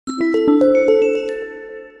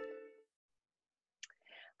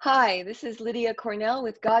Hi, this is Lydia Cornell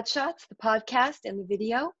with Godshots, the podcast and the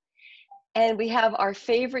video. And we have our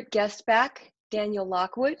favorite guest back, Daniel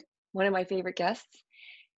Lockwood, one of my favorite guests.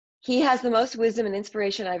 He has the most wisdom and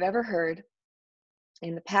inspiration I've ever heard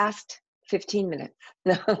in the past 15 minutes,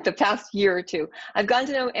 no, the past year or two. I've gotten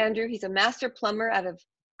to know Andrew. He's a master plumber out of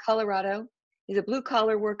Colorado. He's a blue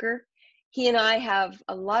collar worker. He and I have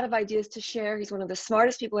a lot of ideas to share. He's one of the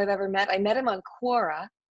smartest people I've ever met. I met him on Quora,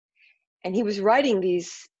 and he was writing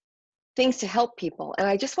these things to help people. And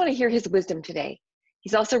I just want to hear his wisdom today.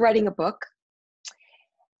 He's also writing a book.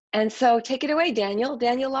 And so take it away, Daniel.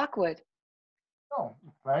 Daniel Lockwood. Oh,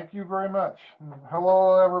 thank you very much.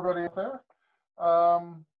 Hello, everybody out there.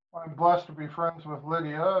 I'm blessed to be friends with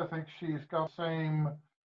Lydia. I think she's got the same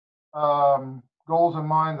goals in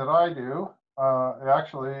mind that I do.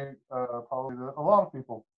 Actually, probably that a lot of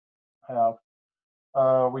people have.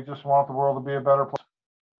 We just want the world to be a better place.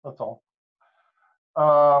 That's all.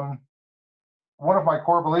 One of my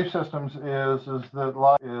core belief systems is that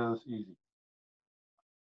life is easy.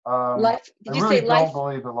 Life? Did you I really say life? don't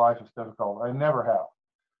believe that life is difficult. I never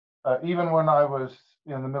have. Even when I was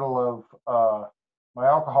in the middle of my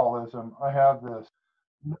alcoholism, I had this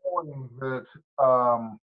knowing that.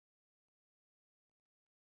 Are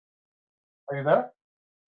you there?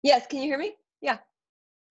 Yes. Can you hear me? Yeah.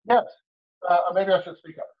 Yes. Maybe I should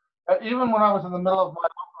speak up. Even when I was in the middle of my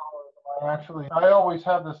alcoholism, I always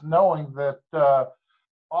had this knowing that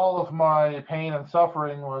all of my pain and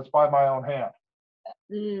suffering was by my own hand.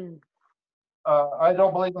 I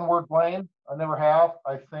don't believe in the word blame. I never have.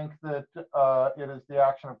 I think that it is the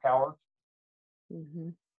action of cowards. Mm-hmm.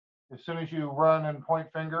 As soon as you run and point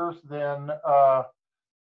fingers, then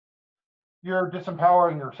you're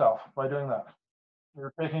disempowering yourself by doing that.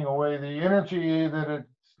 You're taking away the energy that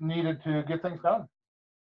it's needed to get things done.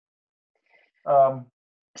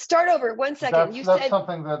 Start over 1 second. That's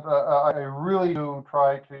something that I really do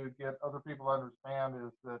try to get other people to understand,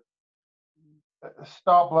 is that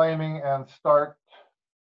stop blaming and start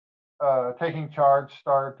taking charge,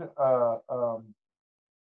 start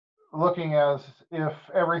looking as if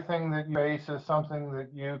everything that you face is something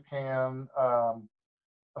that you can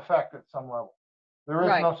affect at some level. There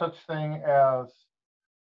is no such thing as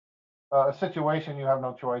a situation you have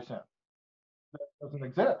no choice in. That doesn't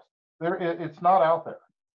exist. It's not out there.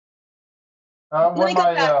 Let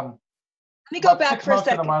me go back 6 for a months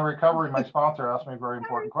second. into my recovery, my sponsor asked me a very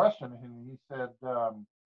important question. And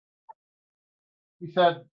he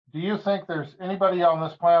said, do you think there's anybody on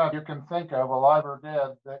this planet you can think of, alive or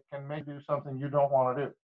dead, that can make you do something you don't want to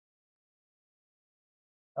do?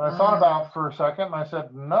 And I thought about it for a second, and I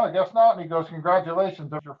said, no, I guess not. And he goes,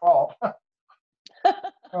 congratulations, it's your fault. And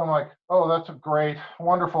I'm like, oh, that's great,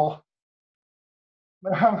 wonderful.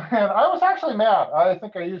 And I was actually mad. I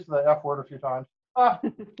think I used the F word a few times. But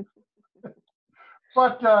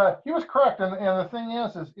he was correct. And the thing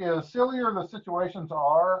is sillier the situations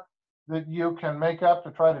are that you can make up to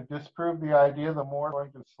try to disprove the idea, the more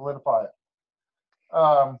going to solidify it.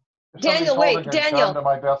 Daniel, wait, Daniel. Gun to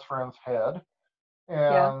my best friend's head,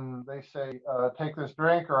 and they say, take this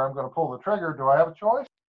drink or I'm going to pull the trigger. Do I have a choice?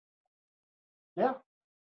 Yeah,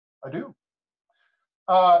 I do.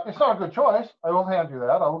 It's not a good choice. I will hand you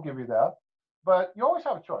that. I will give you that. But you always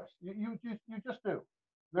have a choice. You just do.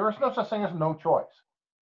 There is no such thing as no choice.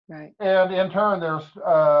 Right. And in turn, there's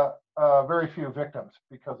very few victims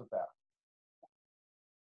because of that.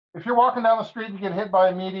 If you're walking down the street and you get hit by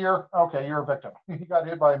a meteor, okay, you're a victim. You got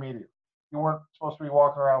hit by a meteor. You weren't supposed to be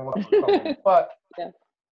walking around looking for something. But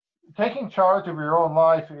taking charge of your own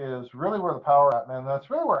life is really where the power is at, and that's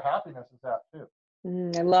really where happiness is at too.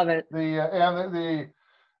 I love it.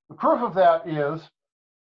 The proof of that is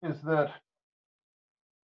that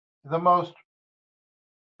the most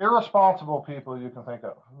irresponsible people you can think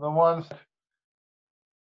of, the ones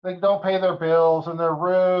they don't pay their bills and they're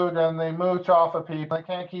rude and they mooch off of people, they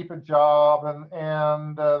can't keep a job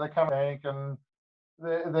and they come bank and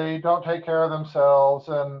they don't take care of themselves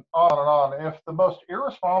and on and on. If the most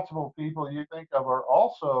irresponsible people you think of are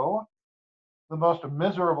also the most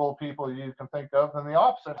miserable people you can think of, then the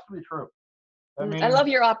opposite has to be true. I love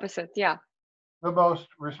your opposites, yeah. The most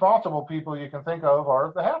responsible people you can think of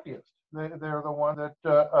are the happiest. They're the one that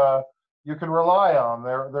you can rely on.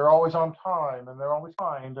 They're always on time and they're always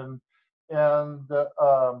kind and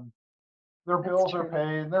their bills are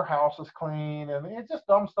paid and their house is clean and it's just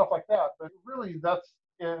dumb stuff like that. But really, you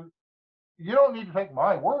don't need to take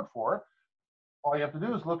my word for it. All you have to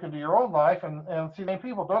do is look into your own life and see the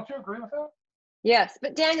people. Don't you agree with that? Yes,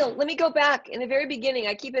 but Daniel, let me go back. In the very beginning,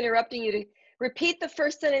 I keep interrupting you to repeat the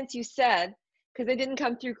first sentence you said because it didn't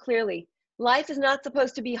come through clearly. Life is not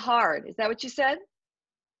supposed to be hard. Is that what you said?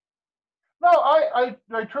 No, I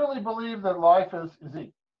truly believe that life is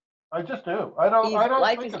easy. I just do. I don't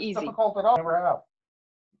Life think is it's easy. difficult at all. I never have.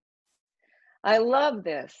 I love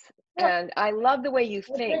this. Yeah. And I love the way you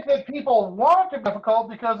I think. think that people want it to be difficult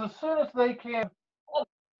because as soon as they can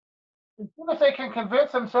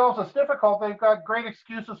convince themselves it's difficult, they've got great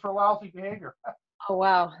excuses for lousy behavior. Oh,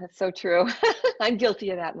 wow. That's so true. I'm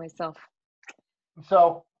guilty of that myself.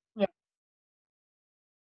 So, yeah.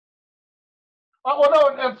 Well,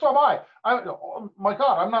 no, and so am I. Oh my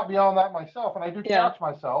God, I'm not beyond that myself, and I do Yeah. catch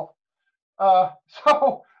myself.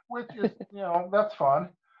 So, which is, that's fun.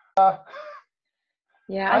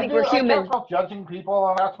 Yeah, I think we're I catch human. myself judging people,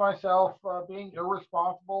 and I catch myself being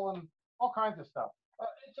irresponsible and all kinds of stuff.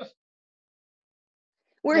 It's just,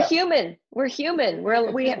 We're yeah. human. We're human.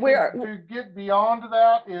 We're To get beyond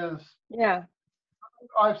that is, yeah.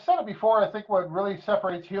 I've said it before, I think what really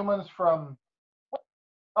separates humans from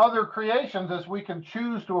other creations is we can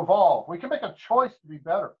choose to evolve. We can make a choice to be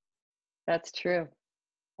better. That's true.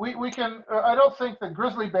 We can, I don't think that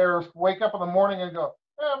grizzly bears wake up in the morning and go,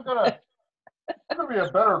 hey, I'm gonna be a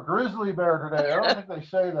better grizzly bear today. I don't think they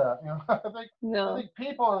say that. I think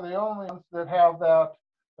people are the only ones that have that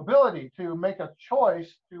ability to make a choice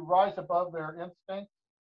to rise above their instincts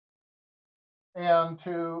and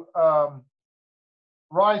to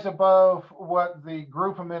rise above what the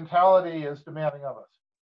group of mentality is demanding of us.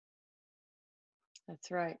 That's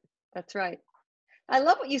right. That's right. I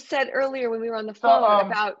love what you said earlier when we were on the phone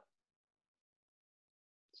about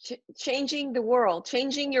changing the world,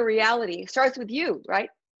 changing your reality. It starts with you, right?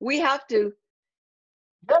 We have to.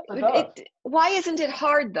 Yes, it does. Why isn't it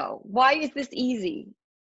hard though? Why is this easy?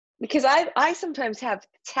 Because I sometimes have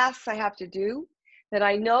tasks I have to do that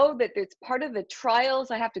I know that it's part of the trials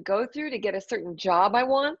I have to go through to get a certain job I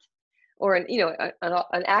want, or an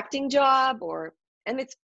acting job, and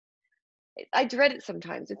I dread it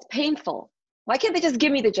sometimes. It's painful. Why can't they just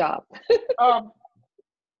give me the job?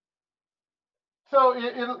 So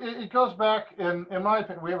it goes back, in my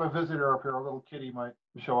opinion, we have a visitor up here, a little kitty might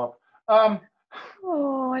show up.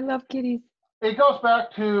 Oh, I love kitties. It goes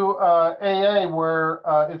back to AA where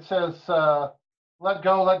it says, let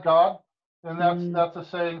go, let God. And that's a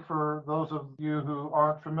saying for those of you who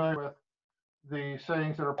aren't familiar with the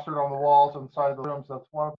sayings that are posted on the walls inside the rooms. That's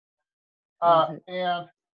one of them. And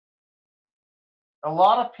a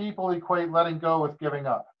lot of people equate letting go with giving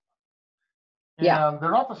up. And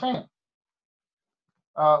they're not the same.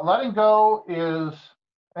 Letting go is,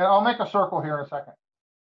 and I'll make a circle here in a second.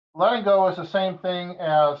 Letting go is the same thing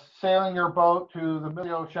as sailing your boat to the middle of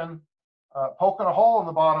the ocean, poking a hole in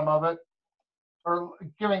the bottom of it, or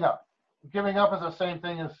giving up. Giving up is the same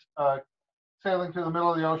thing as sailing to the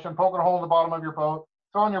middle of the ocean, poking a hole in the bottom of your boat,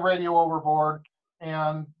 throwing your radio overboard,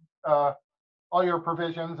 and all your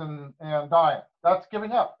provisions and dying. That's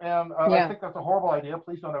giving up. And I think that's a horrible idea.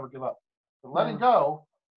 Please don't ever give up. But letting go,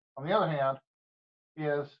 on the other hand,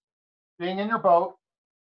 is being in your boat,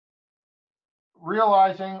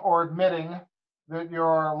 realizing or admitting that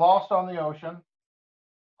you're lost on the ocean,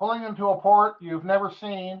 pulling into a port you've never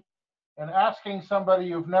seen, and asking somebody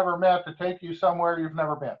you've never met to take you somewhere you've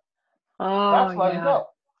never been. Oh, that's letting go.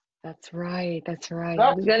 That's right. That's right.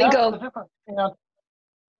 That's go. The difference. And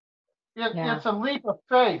it's a leap of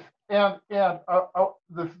faith. And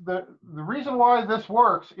the reason why this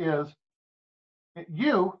works is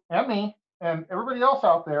you and me and everybody else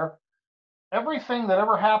out there, everything that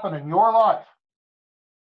ever happened in your life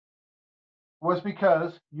was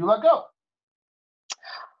because you let go.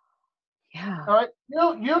 Yeah. All right.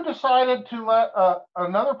 You decided to let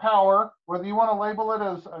another power, whether you want to label it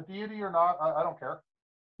as a deity or not, I don't care.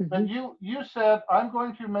 But you said, I'm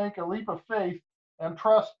going to make a leap of faith and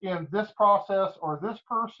trust in this process or this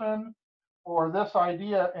person or this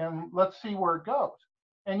idea, and let's see where it goes.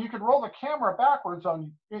 And you could roll the camera backwards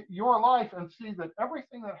on your life and see that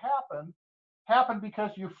everything that happened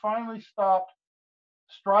because you finally stopped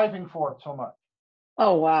striving for it so much.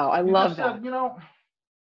 Oh, wow. I love that. You said,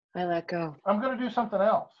 I let go. I'm going to do something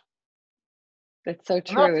else. That's so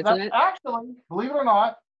true, isn't it? Actually, believe it or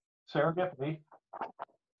not, serendipity.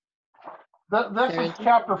 This is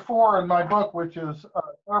chapter 4 in my book, which is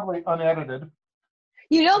terribly unedited.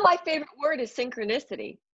 My favorite word is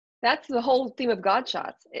synchronicity. That's the whole theme of God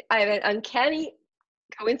Shots. I have uncanny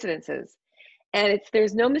coincidences, and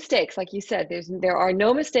there's no mistakes, like you said. There are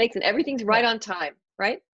no mistakes, and everything's right on time,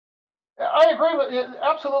 right? I agree with it,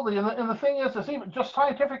 absolutely. And the thing is even just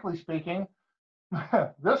scientifically speaking, I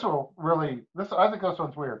think this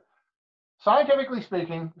one's weird. Scientifically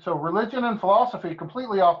speaking, so religion and philosophy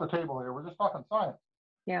completely off the table here. We're just talking science.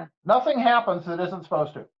 Yeah. Nothing happens that isn't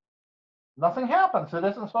supposed to. Nothing happens that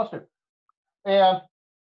isn't supposed to. And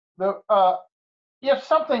if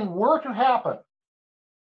something were to happen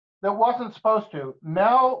that wasn't supposed to,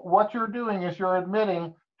 now what you're doing is you're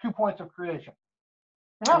admitting 2 points of creation.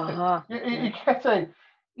 You have Uh-huh. to.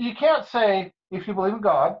 You can't say if you believe in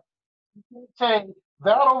God, say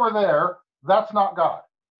that over there, that's not God.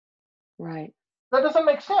 Right. That doesn't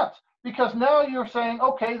make sense because now you're saying,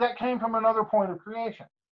 okay, that came from another point of creation.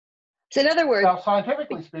 So in other words, Now,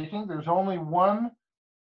 scientifically speaking, there's only one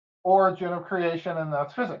origin of creation, and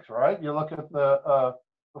that's physics, right? You look at the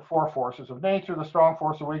 4 forces of nature, the strong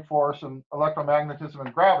force, the weak force, and electromagnetism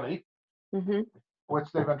and gravity, mm-hmm. which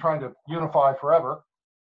they've been trying to unify forever.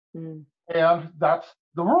 Mm. And that's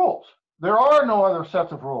the rules. There are no other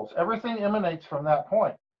sets of rules. Everything emanates from that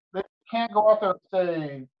point. They can't go out there and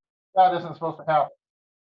say that isn't supposed to happen.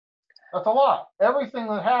 That's a lie. Everything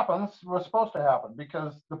that happens was supposed to happen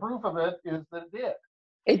because the proof of it is that it did.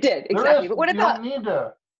 It did, exactly. But you don't need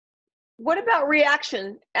to. What about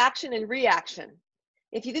reaction, action and reaction?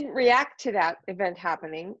 If you didn't react to that event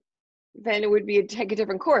happening, then it would take a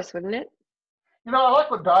different course, wouldn't it? You know, I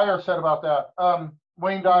like what Dyer said about that.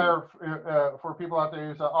 Wayne Dyer, for people out there,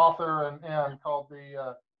 he's an author and called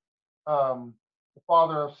the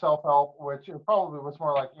father of self-help, which probably was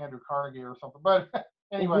more like Andrew Carnegie or something. But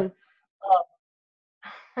anyway,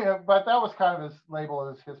 yeah, but that was kind of his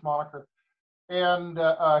label, his moniker. And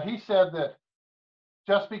he said that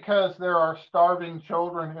just because there are starving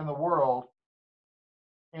children in the world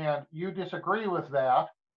and you disagree with that,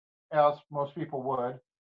 as most people would,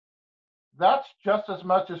 that's just as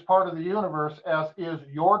much as part of the universe as is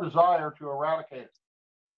your desire to eradicate it.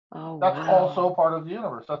 Oh, that's wow. also part of the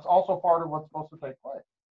universe. That's also part of what's supposed to take place.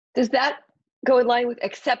 Does that go in line with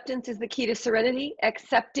acceptance is the key to serenity?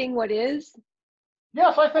 Accepting what is?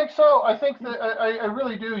 Yes, I think so. I think that I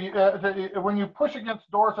really do. When you push against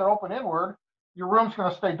doors that open inward, your room's going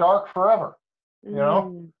to stay dark forever. You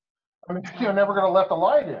know, I mean, you're never going to let the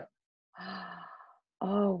light in.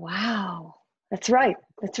 Oh, wow. That's right.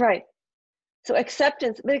 That's right. So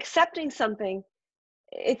acceptance, but accepting something,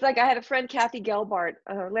 it's like I had a friend, Kathy Gelbart,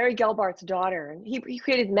 Larry Gelbart's daughter, and he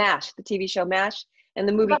created MASH, the TV show MASH, and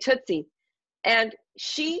the movie Tootsie. And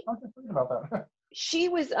she, I was just thinking about that. She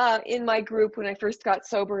was in my group when I first got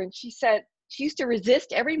sober, and she said she used to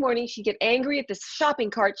resist every morning. She'd get angry at the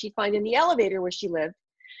shopping cart she'd find in the elevator where she lived.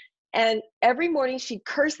 And every morning she'd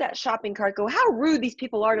curse that shopping cart, go, how rude these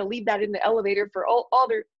people are to leave that in the elevator for all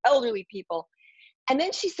their elderly people. And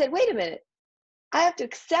then she said, wait a minute, I have to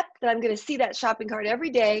accept that I'm going to see that shopping cart every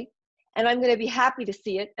day, and I'm going to be happy to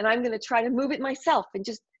see it, and I'm going to try to move it myself and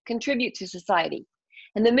just contribute to society.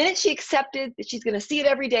 And the minute she accepted that she's going to see it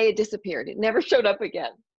every day, it disappeared. It never showed up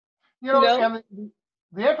again. You know? And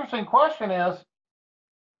the interesting question is,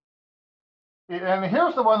 and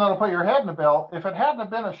here's the one that'll put your head in a bell. If it hadn't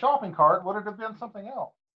been a shopping cart, would it have been something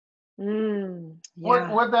else?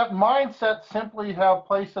 Yeah. Would that mindset simply have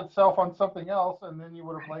placed itself on something else, and then you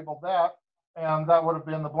would have labeled that, and that would have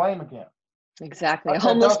been the blame again? Exactly. A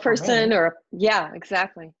homeless person yeah,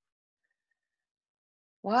 exactly.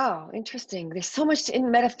 Wow, interesting. There's so much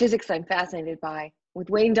in metaphysics I'm fascinated by with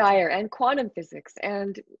Wayne Dyer and quantum physics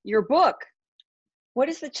and your book. What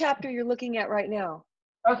is the chapter you're looking at right now?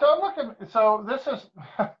 So this is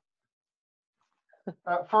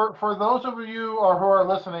for those of you who are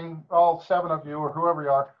listening, all 7 of you or whoever you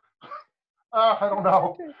are. I don't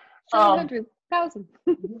know. 700,000.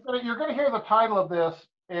 You're going to hear the title of this,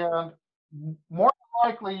 and more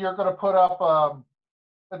likely you're going to put up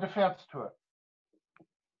a defense to it.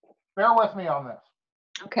 Bear with me on this.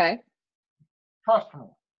 Okay. Trust me.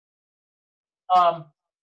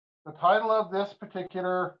 The title of this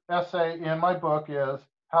particular essay in my book is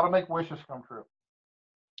How to Make Wishes Come True.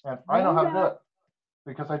 And I know how to do it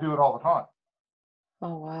because I do it all the time.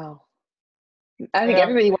 Oh, wow. I think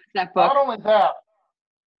everybody wants that book.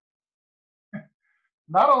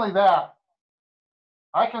 Not only that,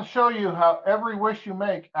 I can show you how every wish you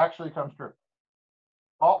make actually comes true.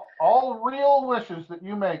 All real wishes that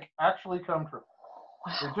you make actually come true.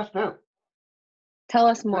 Wow. They just do. Tell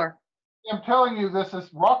us more. I'm telling you, this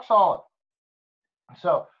is rock solid.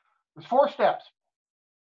 So there's 4 steps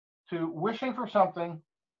to wishing for something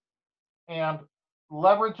and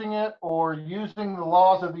leveraging it or using the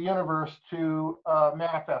laws of the universe to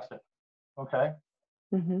manifest it. Okay.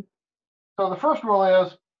 So the first rule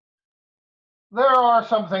is there are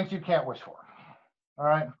some things you can't wish for. All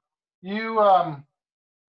right.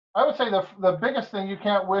 I would say the biggest thing you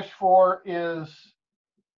can't wish for is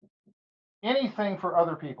anything for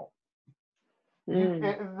other people.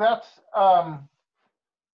 I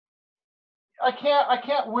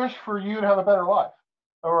can't wish for you to have a better life,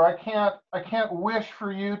 or I can't wish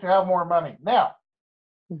for you to have more money. Now,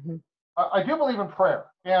 Mm-hmm. I do believe in prayer.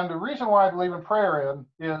 And the reason why I believe in prayer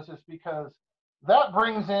is because that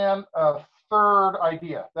brings in a third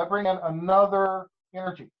idea. That brings in another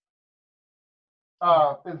energy.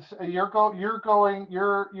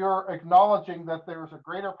 You're acknowledging that there's a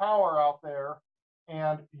greater power out there,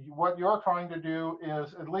 and what you're trying to do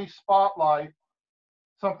is at least spotlight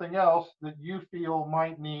something else that you feel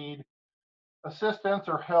might need assistance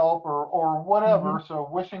or help or whatever. Mm-hmm. So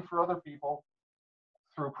wishing for other people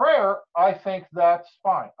through prayer, I think that's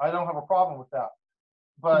fine. I don't have a problem with that.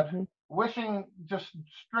 But Mm-hmm. wishing just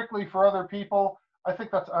strictly for other people, I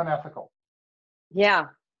think that's unethical. Yeah.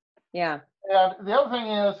 Yeah. And the other thing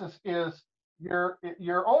is you're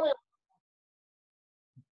only.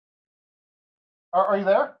 Are you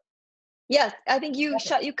there? Yes, I think you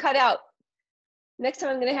Okay. you cut out. Next time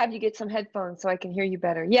I'm going to have you get some headphones so I can hear you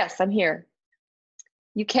better. Yes, I'm here.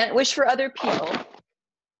 You can't wish for other people. How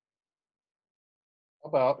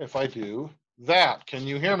about if I do that? Can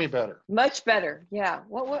you hear me better? Much better. Yeah.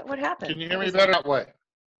 What happened? Can you What hear me was better that? that way?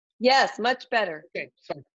 Yes, much better. Okay.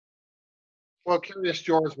 So, well, Curious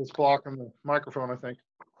George was blocking the microphone, I think.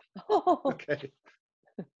 Oh, Okay.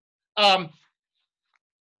 Um,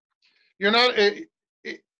 you're not.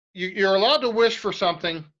 You're allowed to wish for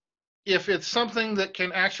something if it's something that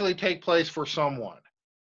can actually take place for someone.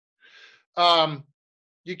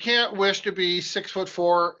 You can't wish to be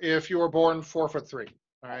 6'4" if you were born 4'3".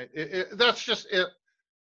 All right, that's just it.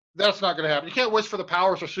 That's not going to happen. You can't wish for the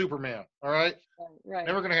powers of Superman. All right, right.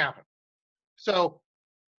 never going to happen. So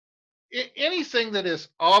anything that is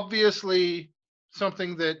obviously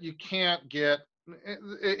something that you can't get,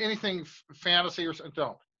 anything fantasy or something,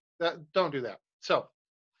 don't do that. So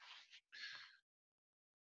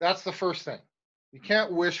that's the first thing. You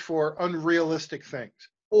can't wish for unrealistic things,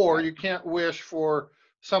 or Right. you can't wish for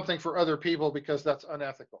something for other people because that's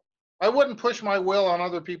unethical. I wouldn't push my will on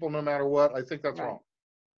other people no matter what. I think that's Right. wrong.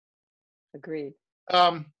 Agreed.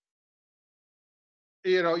 Um,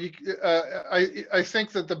 I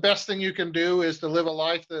think that the best thing you can do is to live a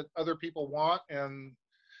life that other people want, and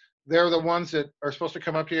they're the ones that are supposed to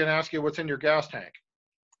come up to you and ask you what's in your gas tank.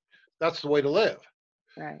 That's the way to live.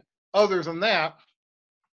 Right. Other than that,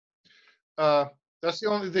 that's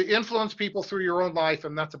the influence people through your own life,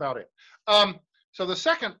 and that's about it. So the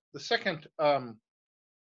second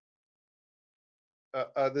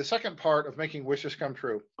part of making wishes come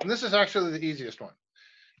true, and this is actually the easiest one,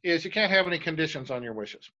 is you can't have any conditions on your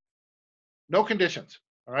wishes. No conditions.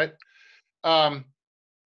 All right.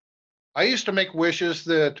 I used to make wishes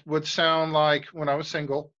that would sound like when I was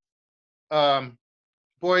single.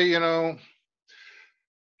 Boy,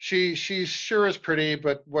 she sure is pretty,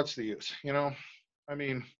 but what's the use? I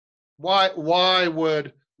mean, why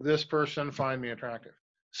would this person find me attractive?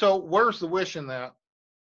 So where's the wish in that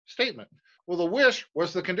statement? Well, the wish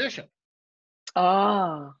was the condition.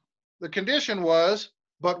 Ah. The condition was,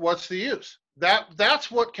 but what's the use?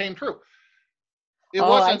 That's what came true. It I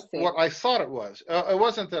wasn't see. what I thought it was. It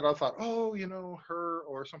wasn't that I thought, oh, her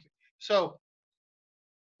or something. So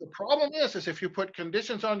the problem is if you put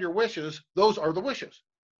conditions on your wishes, those are the wishes,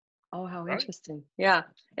 Oh, how right? interesting. Yeah.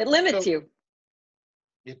 It limits So you.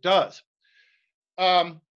 it does.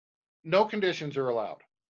 No conditions are allowed,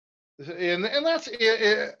 and that's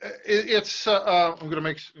it. It's I'm going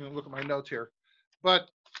to look at my notes here, but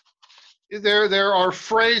there are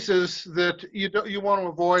phrases that you want to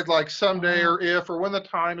avoid, like someday or if or when the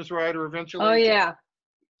time is right or eventually. Oh, yeah.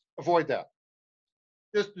 Avoid that.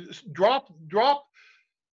 Just drop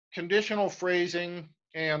conditional phrasing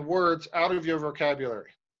and words out of your vocabulary.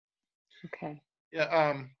 Okay.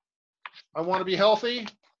 Yeah. I want to be healthy.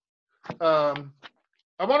 I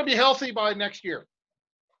want to be healthy by next year.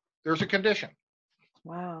 There's a condition.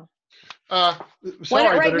 Wow.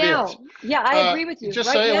 Sorry, right but it now. is. Yeah, I agree with you. Just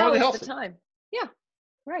Right say I want now to be is healthy. the time. Yeah.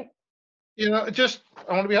 Right. Just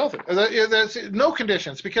I want to be healthy. That's no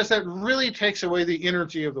conditions, because that really takes away the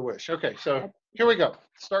energy of the wish. Okay, so here we go.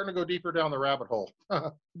 Starting to go deeper down the rabbit hole.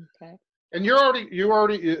 Okay. And you already,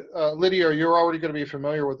 Lydia, you're already going to be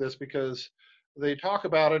familiar with this because they talk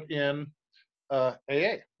about it in AA,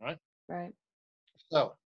 right? Right.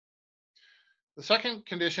 So the third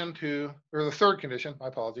condition, my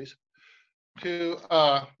apologies, to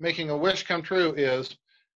making a wish come true is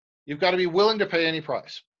you've got to be willing to pay any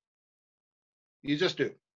price. You just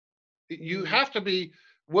do. You have to be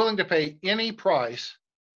willing to pay any price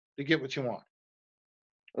to get what you want.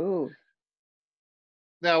 Ooh.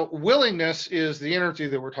 Now, willingness is the energy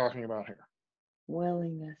that we're talking about here.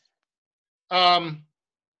 Willingness.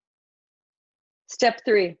 Step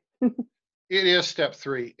 3. It is step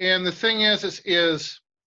 3. And the thing is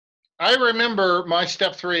I remember my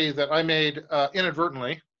step 3 that I made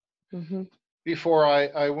inadvertently Mm-hmm. before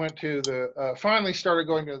I went to the finally started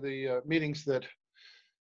going to the meetings that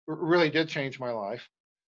really did change my life.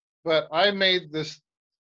 But I made this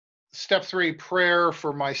step 3 prayer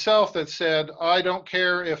for myself that said, I don't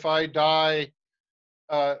care if I die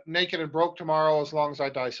naked and broke tomorrow as long as I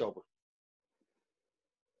die sober.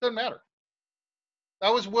 Doesn't matter. I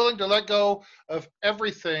was willing to let go of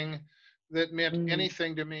everything that meant Mm.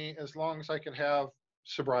 anything to me as long as I could have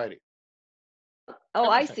sobriety. Oh,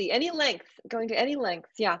 I Everything. see. Any length, going to any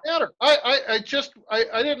lengths. Yeah. Matter. I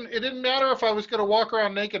didn't, it didn't matter if I was going to walk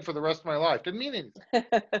around naked for the rest of my life. Didn't mean anything.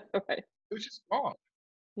 Right. It was just gone.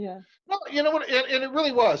 Yeah. No, you know what? And it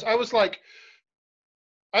really was. I was like,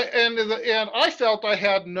 and I felt I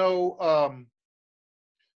had no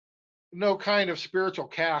kind of spiritual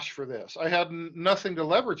cash for this. I had nothing to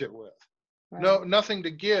leverage it with. Right. Nothing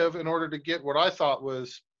to give in order to get what I thought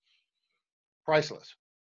was priceless.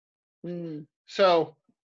 Mm. So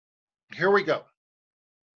here we go.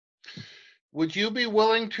 Would you be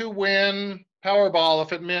willing to win Powerball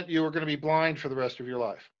if it meant you were going to be blind for the rest of your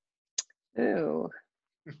life? Ooh.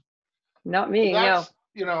 Not me. No.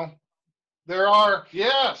 That's, there are,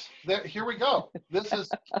 yes, here we go. This is,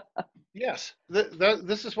 yes,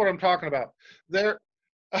 this is what I'm talking about. There,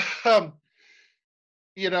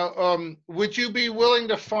 would you be willing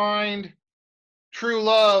to find true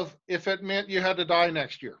love if it meant you had to die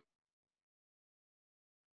next year?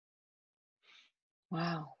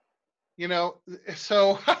 Wow.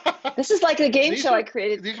 So This is like a game show I these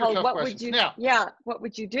created are called tough What questions. Would You? Now, Yeah. What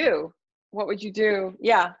would you do? What would you do?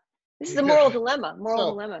 Yeah. This is a moral dilemma. Moral so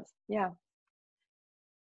dilemmas. Yeah.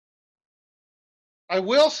 I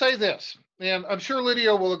will say this, and I'm sure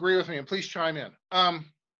Lydia will agree with me, and please chime in.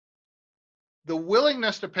 The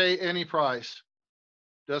willingness to pay any price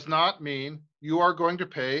does not mean you are going to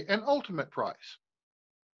pay an ultimate price.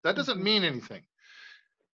 That doesn't Mhm. mean anything.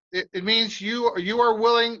 It means you are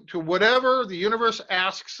willing to whatever the universe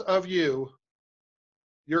asks of you,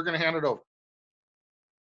 you're going to hand it over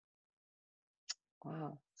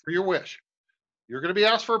Wow. for your wish. You're going to be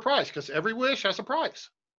asked for a price because every wish has a price.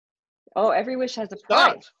 Oh, every wish has a It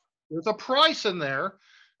price. does. There's a price in there,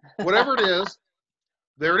 whatever it is.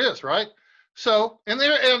 There it is, right? So, and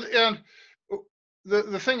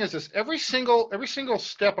the thing is this: every single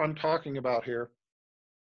step I'm talking about here,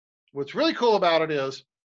 what's really cool about it is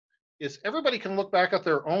everybody can look back at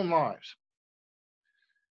their own lives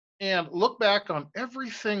and look back on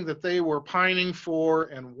everything that they were pining for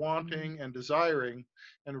and wanting and desiring,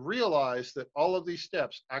 and realize that all of these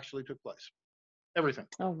steps actually took place. Everything.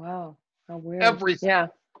 Oh, wow. How weird. Everything. Yeah.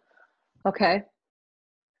 Okay.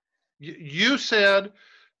 You said,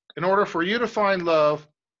 in order for you to find love,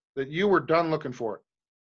 that you were done looking for it.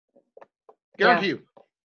 Guarantee you.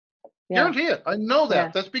 Yeah. Guarantee it. I know that.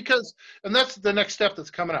 Yeah. That's because, and that's the next step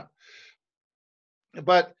that's coming up.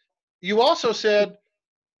 But you also said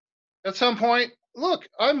at some point, look,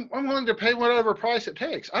 I'm willing to pay whatever price it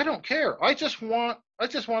takes. I don't care. I want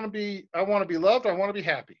to be loved. I want to be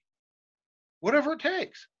happy. Whatever it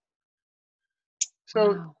takes.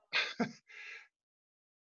 So Wow.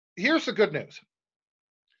 here's the good news.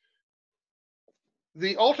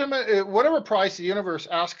 The ultimate, whatever price the universe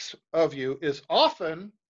asks of you is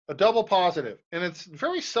often a double positive, and it's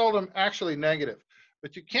very seldom actually negative,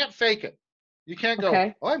 but you can't fake it. You can't go,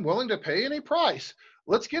 Okay. I'm willing to pay any price.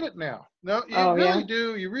 Let's get it now. No, you Oh, really yeah.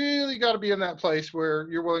 do. You really got to be in that place where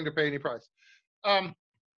you're willing to pay any price. I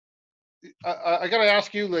got to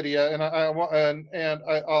ask you, Lydia, and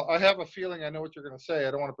I have a feeling I know what you're going to say.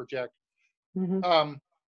 I don't want to project. Mm-hmm.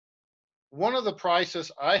 One of the prices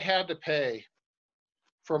I had to pay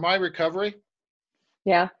for my recovery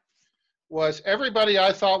Yeah. was everybody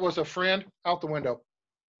I thought was a friend out the window.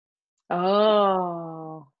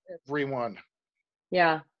 Oh. Everyone.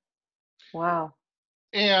 Yeah. Wow.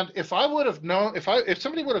 And if I would have known, if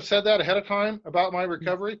somebody would have said that ahead of time about my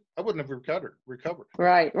recovery, I wouldn't have recovered.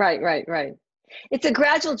 Right. It's a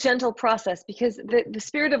gradual, gentle process because the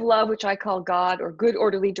spirit of love, which I call God or good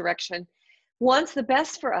orderly direction, wants the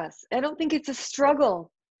best for us. I don't think it's a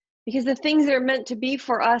struggle because the things that are meant to be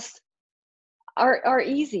for us are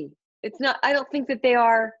easy. It's not, I don't think that they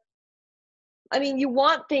are. I mean, you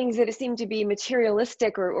want things that seem to be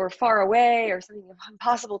materialistic or far away or something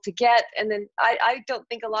impossible to get. And then I don't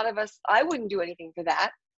think a lot of us, I wouldn't do anything for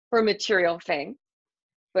that, for a material thing.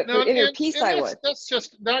 But for No, inner peace, I would. that's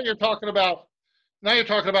just now you're talking about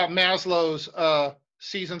Maslow's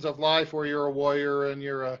seasons of life, where you're a warrior and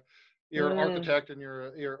you're an architect and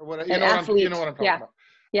you're what An athlete. you know what I'm talking about.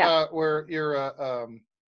 Yeah. Where you're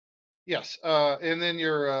yes, and then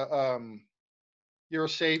you're you're a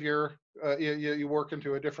savior. You work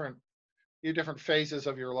into different phases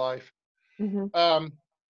of your life. Um,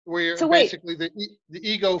 where So wait, basically the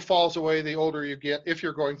ego falls away the older you get, if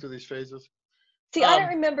you're going through these phases. see, I don't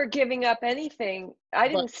remember giving up anything. I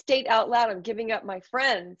But didn't state out loud I'm giving up my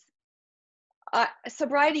friends.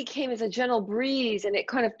 Sobriety came as a gentle breeze, and it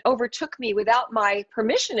kind of overtook me without my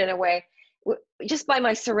permission in a way, just by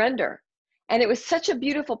my surrender. And it was such a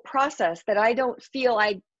beautiful process that I don't feel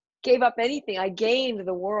I gave up anything. I gained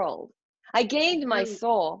the world. I gained my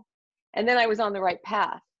soul, and then I was on the right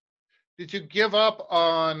path. did you give up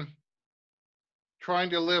on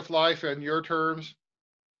trying to live life on your terms?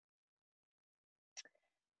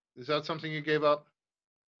 Is that something you gave up?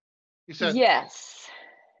 You said, Yes.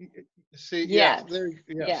 see, yes, Yes. there,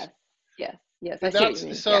 yes. Yes. I see what you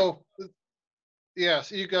mean. So,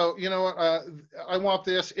 yes, you go, you know what, I want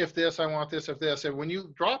this, if this, I want this, if this. And when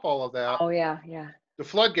you drop all of that, Oh, yeah. the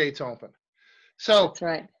floodgates open. So That's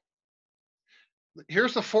right.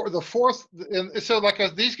 here's the fourth, and so like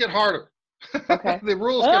as these get harder, Okay. the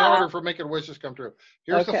rules get harder for making wishes come true.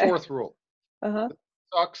 Here's the fourth rule.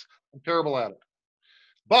 Sucks. I'm terrible at it.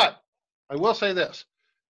 But I will say this.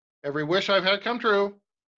 Every wish I've had come true,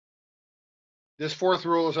 this fourth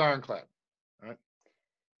rule is ironclad. All right.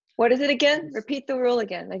 What is it again? Repeat the rule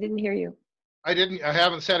again. I didn't hear you. I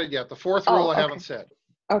haven't said it yet. The fourth rule I okay. haven't said.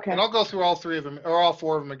 Okay. And I'll go through all three of them, or all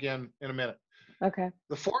four of them again in a minute. Okay.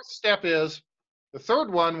 The fourth step is, the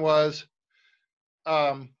third one was,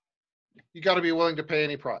 you got to be willing to pay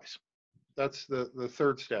any price. That's the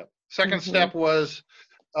third step. Second step was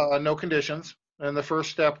no conditions. And the first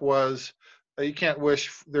step was you can't wish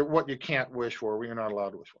what you can't wish for, what you're not allowed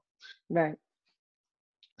to wish for. Right.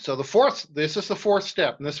 So this is the fourth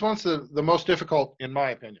step, and this one's the most difficult in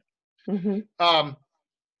my opinion. In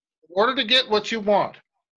order to get what you want,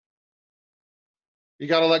 you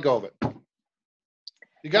got to let go of it.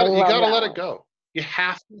 You got to let it go. You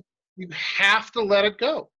have to let it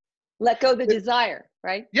go. Let go of the desire,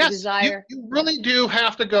 right? Yes, the desire. You really do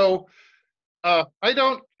have to go. I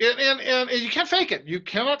don't, and you can't fake it. You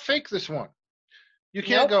cannot fake this one. You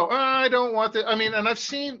can't go, oh, I don't want that. I mean, and I've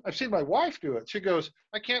seen my wife do it. She goes,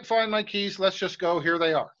 I can't find my keys. Let's just go. Here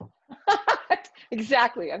they are.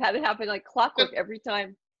 Exactly. I've had it happen like clockwork every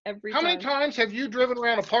time. How many times have you driven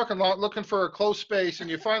around a parking lot looking for a closed space, and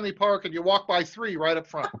you finally park and you walk by 3 right up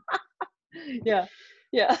front? Yeah.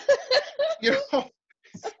 You know,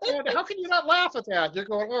 and how can you not laugh at that? You're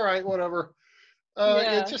going, all right, whatever.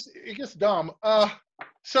 It gets dumb.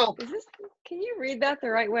 So can you read that the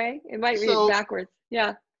right way? It might read it backwards.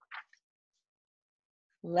 Yeah.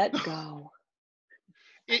 Let go.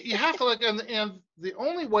 You have to let, and the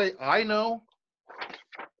only way I know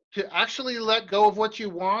to actually let go of what you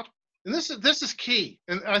want, and this is key,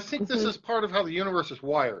 and I think this is part of how the universe is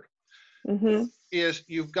wired, is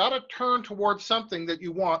you've got to turn towards something that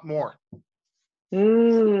you want more.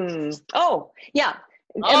 Oh, yeah.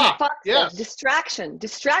 Yes. Distraction.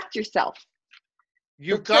 Distract yourself.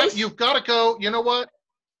 You've got to go, you know what?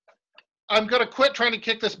 I'm going to quit trying to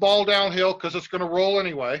kick this ball downhill because it's going to roll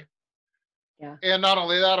anyway. Yeah. And not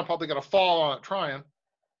only that, I'm probably going to fall on it trying.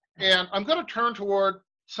 And I'm going to turn toward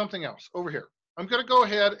something else over here. I'm going to go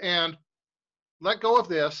ahead and let go of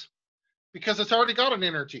this because it's already got an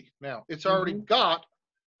energy now. It's already got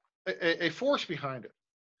a force behind it.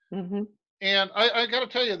 And I got to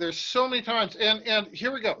tell you, there's so many times, and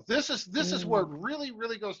here we go. This is where it really,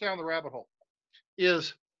 really goes down the rabbit hole.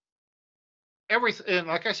 Is everything, and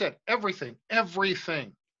like I said, everything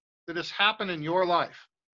that has happened in your life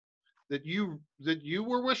that you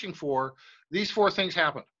were wishing for, these 4 things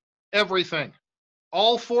happened. Everything,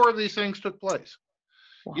 all 4 of these things took place.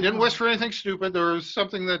 Wow. You didn't wish for anything stupid. There was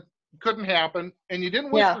something that couldn't happen, and you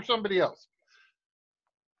didn't wish for somebody else.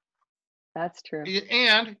 That's true.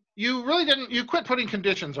 And you really didn't. You quit putting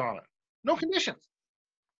conditions on it. No conditions.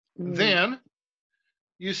 Then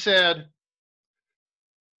you said,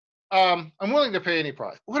 I'm willing to pay any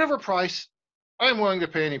price. Whatever price, I'm willing to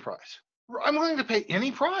pay any price. I'm willing to pay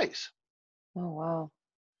any price. Oh, wow.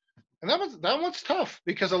 And that one's tough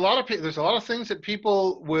because there's a lot of things that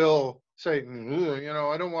people will say, you know,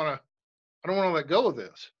 I don't want to let go of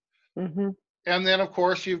this. And then, of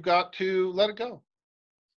course, you've got to let it go.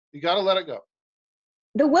 You got to let it go.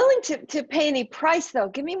 The willing to pay any price, though,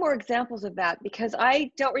 give me more examples of that, because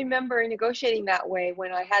I don't remember negotiating that way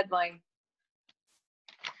when I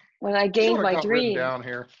gained my dream. Down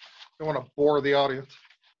here. I don't want to bore the audience.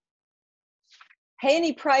 Pay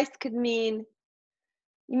any price could mean,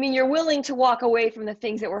 you mean you're willing to walk away from the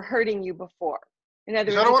things that were hurting you before. In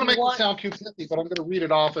other words, I don't want to make it sound too pithy, but I'm going to read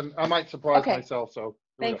it off, and I might surprise myself. So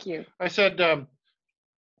thank you. I said,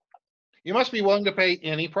 You must be willing to pay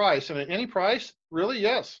any price. And at any price, really,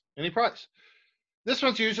 yes, any price. This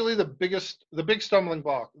one's usually the big stumbling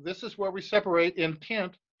block. This is where we separate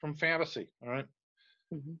intent from fantasy. All right.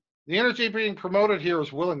 Mhm. The energy being promoted here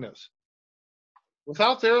is willingness.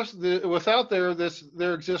 Without there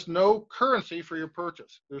exists no currency for your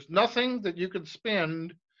purchase. There's nothing that you can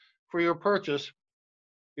spend for your purchase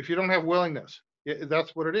if you don't have willingness.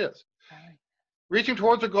 That's what it is. Right. Reaching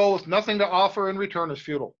towards a goal with nothing to offer in return is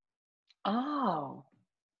futile. Oh.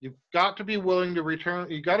 You've got to be willing to return.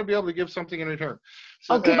 You've got to be able to give something in return.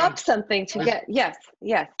 So, I'll give up something to get. Yes.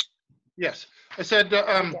 Yes. Yes, I said.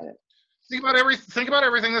 I get it. Think about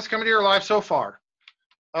everything that's come into your life so far.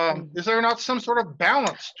 Is there not some sort of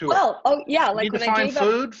balance to it? Well, oh yeah, You like need to when I find gave up.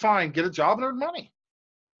 food, fine, get a job and earn money.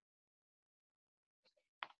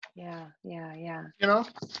 Yeah. You know,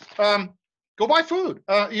 go buy food.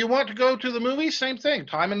 You want to go to the movies? Same thing,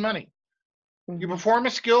 time and money. You Mhm. perform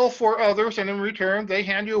a skill for others, and in return, they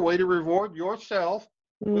hand you a way to reward yourself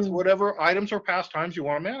with whatever items or pastimes you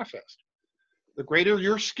want to manifest. The greater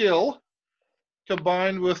your skill,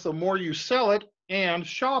 combined with the more you sell it and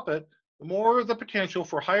shop it, the more the potential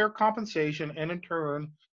for higher compensation, and in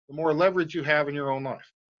turn, the more leverage you have in your own life.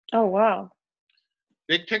 Oh wow.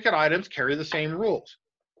 Big ticket items carry the same rules.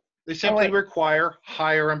 They Oh, simply wait. require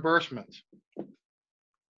higher reimbursements.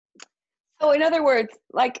 So in other words,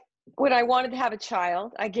 like when I wanted to have a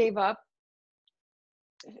child, I gave up,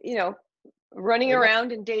 running Gave up.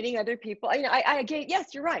 around and dating other people. I gave,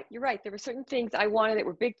 yes, you're right. You're right. There were certain things I wanted that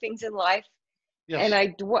were big things in life. Yes. And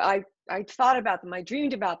I thought about them. I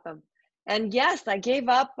dreamed about them. And yes, I gave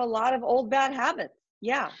up a lot of old bad habits.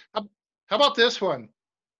 Yeah. How about this one?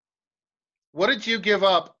 What did you give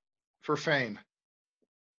up for fame?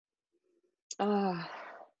 Uh,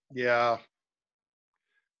 Yeah.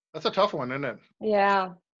 That's a tough one, isn't it?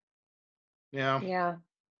 yeah. Yeah. Yeah.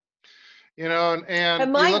 You know,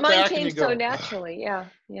 and But you look mine back and came you so go, naturally. Yeah.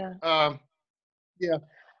 Yeah. yeah.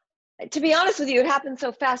 To be honest with you, it happened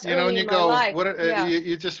so fast You know, and early you in my go, life. Yeah.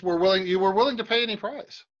 you just were willing. You were willing to pay any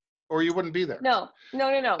price, or you wouldn't be there. No.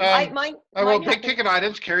 I Mine wrote big happened. ticket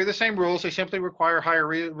items carry the same rules. They simply require higher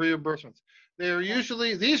reimbursements.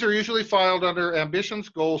 These are usually filed under ambitions,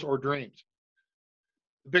 goals, or dreams.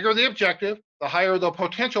 The bigger the objective, the higher the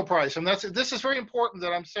potential price. And this is very important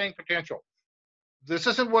that I'm saying potential. This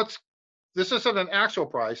isn't an actual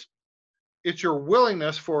price. It's your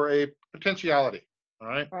willingness for a potentiality. All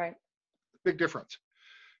right. Right. Big difference.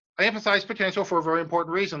 I emphasize potential for a very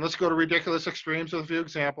important reason. Let's go to ridiculous extremes with a few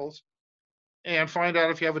examples and find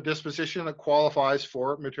out if you have a disposition that qualifies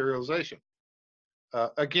for materialization.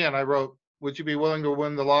 Again, I wrote, would you be willing to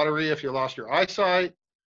win the lottery if you lost your eyesight?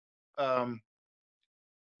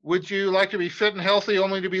 Would you like to be fit and healthy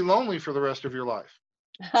only to be lonely for the rest of your life?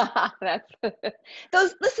 That's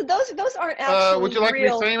those. Listen, those aren't actually would you like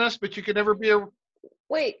real. to be famous, but you could never be a?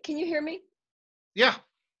 Wait, can you hear me? Yeah.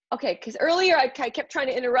 Okay, because earlier I kept trying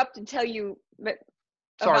to interrupt and tell you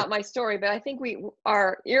about my story, but I think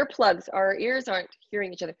our ears aren't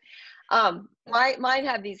hearing each other. Mine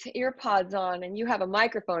have these ear pods on, and you have a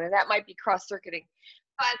microphone, and that might be cross-circuiting.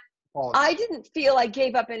 But I didn't feel I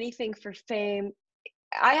gave up anything for fame.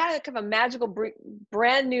 I had a kind of a magical,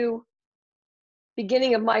 brand new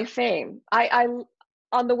beginning of my fame. I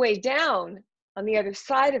on the way down, on the other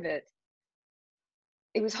side of it,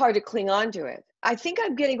 it was hard to cling on to it. I think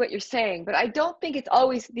I'm getting what you're saying, but I don't think it's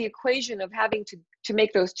always the equation of having to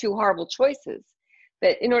make those two horrible choices.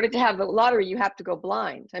 That in order to have the lottery, you have to go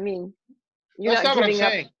blind. I mean, you're That's not not what I'm giving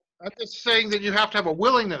up saying. I'm just saying that you have to have a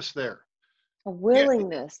willingness there. a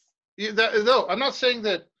willingness. No, I'm not saying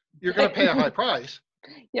that you're going to pay a high price.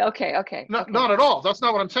 Yeah. Okay. Okay. Not at all. That's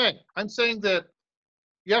not what I'm saying. I'm saying that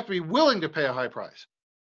you have to be willing to pay a high price.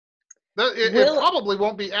 It probably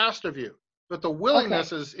won't be asked of you, but the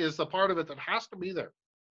willingness is the part of it that has to be there.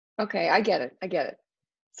 Okay, I get it.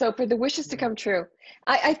 So for the wishes to come true,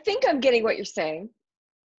 I think I'm getting what you're saying.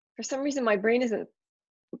 For some reason, my brain isn't,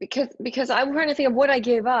 because I'm trying to think of what I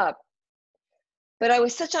gave up. But I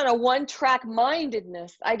was such on a one-track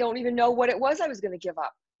mindedness, I don't even know what it was I was going to give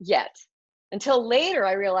up yet. Until later,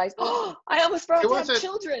 I realized, oh, I almost forgot to have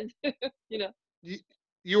children. You know.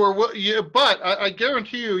 But I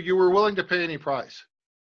guarantee you were willing to pay any price.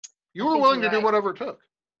 You were willing to do whatever it took.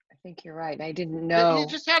 I think you're right. I didn't know. You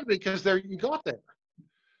just had to, because you got there.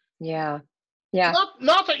 Yeah.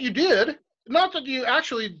 Not that you did. Not that you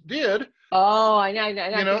actually did. Oh, I know. You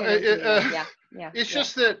know, yeah. It's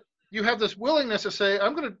just that you have this willingness to say,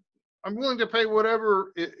 I'm willing to pay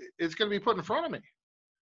whatever it's going to be put in front of me.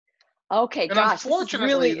 Okay, and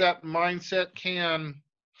unfortunately, that mindset can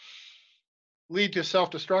lead to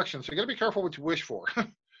self-destruction. So you got to be careful what you wish for.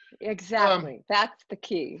 Exactly. That's the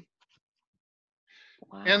key.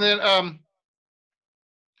 And Wow. then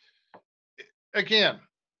again,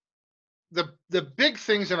 the big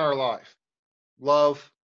things in our life,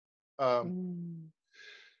 love, um, Mm.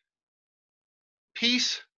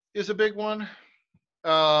 peace is a big one.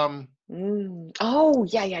 Um, Mm. Oh,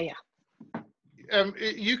 yeah, yeah, yeah.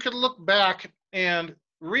 you could look back and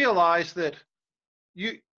realize that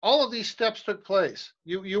all of these steps took place.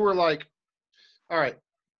 You were like, all right,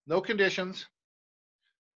 no conditions.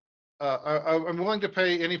 I'm willing to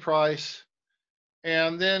pay any price.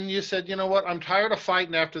 And then you said, you know what? I'm tired of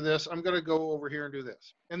fighting after this. I'm going to go over here and do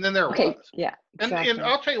this. And then there it Okay, was. yeah, And exactly.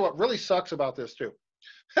 I'll tell you what really sucks about this too.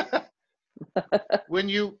 When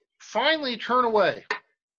you finally turn away,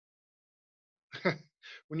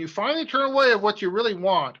 when you finally turn away of what you really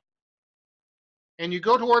want and you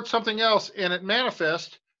go towards something else and it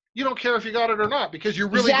manifests, you don't care if you got it or not because you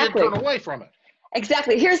really did Exactly. turn away from it.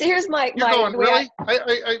 Exactly. Here's my You're going, the way really?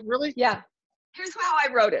 I really? yeah. Here's how I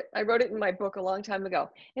wrote it. I wrote it in my book a long time ago.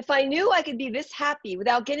 If I knew I could be this happy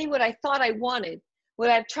without getting what I thought I wanted, would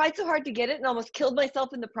I have tried so hard to get it and almost killed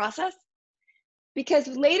myself in the process? Because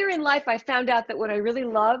later in life, I found out that what I really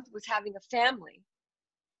loved was having a family.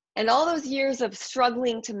 And all those years of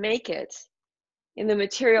struggling to make it in the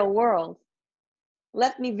material world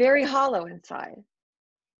left me very hollow inside.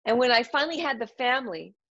 And when I finally had the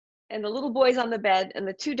family and the little boys on the bed and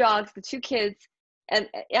the two dogs, the two kids, and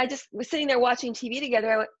I just was sitting there watching TV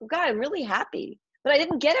together, I went, God, I'm really happy. But I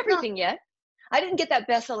didn't get Yeah. everything yet. I didn't get that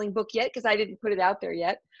best-selling book yet because I didn't put it out there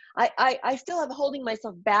yet. I still have holding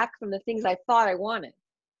myself back from the things I thought I wanted.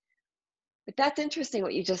 But that's interesting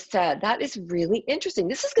what you just said. That is really interesting.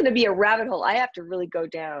 This is going to be a rabbit hole I have to really go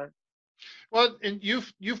down. Well, and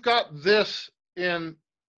you've got this in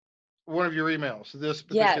one of your emails, this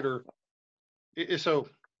Yes, particular. So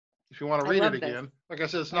if you want to I read it love this. again, like I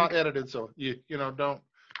said, it's not Okay. edited, so you know don't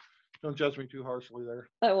judge me too harshly there.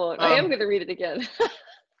 I won't. I am going to read it again.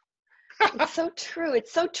 It's so true.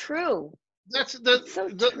 It's so true. That's It's so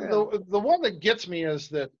true. the one that gets me is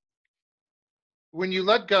that when you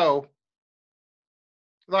let go,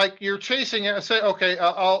 like you're chasing it. Say, okay,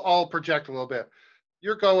 I'll project a little bit.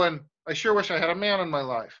 You're going, I sure wish I had a man in my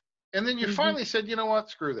life, and then you Hmm. finally said, you know what,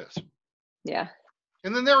 screw this, Yeah.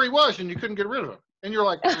 and then there he was, and you couldn't get rid of him, and you're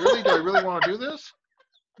like, really, do I really want to do this?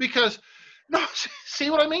 Because no, see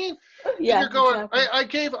what I mean? And Yeah, you're going,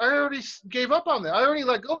 exactly. I already gave up on that. I already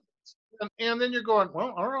let go, and then you're going,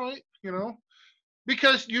 well, all right,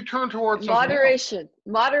 because you turn towards something else, Moderation. and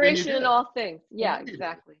you Moderation in did. all things. I Yeah, know you did.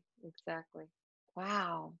 exactly. Exactly.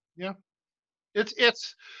 Wow. Yeah.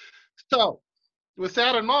 It's so with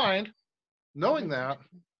that in mind, knowing that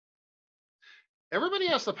everybody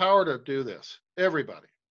has the power to do this. Everybody.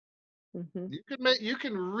 Mm-hmm. You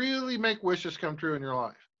can really make wishes come true in your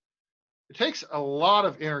life. It takes a lot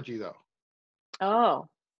of energy though. Oh,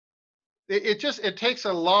 It takes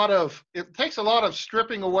a lot of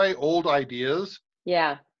stripping away old ideas,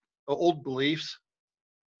 yeah. old beliefs,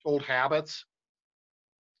 old habits.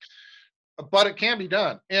 But it can be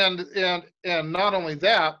done. And not only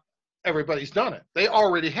that, everybody's done it. They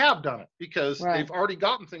already have done it because Right. they've already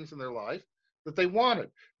gotten things in their life that they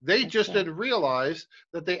wanted. They That's just right. didn't realize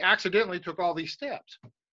that they accidentally took all these steps.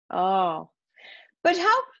 Oh, but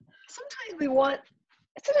sometimes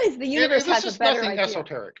the And universe this has a is better nothing idea.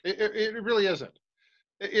 esoteric. It really isn't.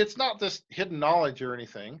 It's not this hidden knowledge or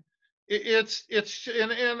anything. It's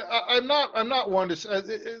and I'm not one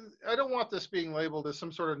to I don't want this being labeled as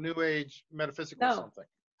some sort of new age metaphysical No. something.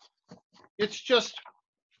 It's just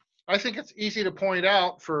I think it's easy to point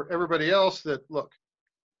out for everybody else that look,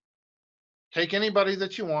 take anybody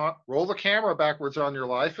that you want, roll the camera backwards on your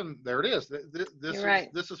life, and there it is. You're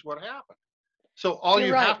right. This is what happened. So all You're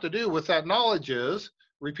you right. have to do with that knowledge is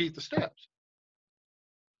repeat the steps.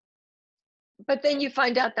 But then you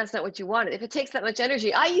find out that's not what you wanted. If it takes that much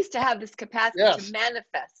energy, I used to have this capacity to Yes.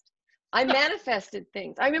 manifest. I manifested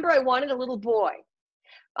things. I remember I wanted a little boy.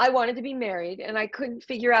 I wanted to be married and I couldn't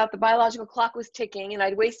figure out the biological clock was ticking and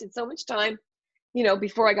I'd wasted so much time,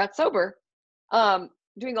 before I got sober,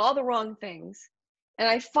 doing all the wrong things. And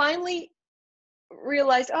I finally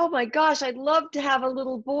realized, oh my gosh, I'd love to have a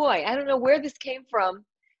little boy. I don't know where this came from.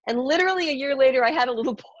 And literally a year later, I had a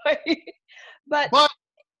little boy. But But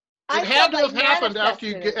it I had felt to I have happened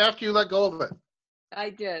manifested it. after you let go of it. I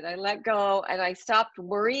did. I let go and I stopped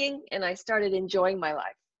worrying and I started enjoying my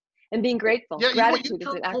life and being grateful. Yeah, you Gratitude is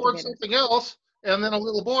an turned towards activator. something else, and then a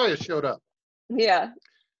little boy has showed up. Yeah.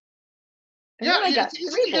 And Yeah, then I got three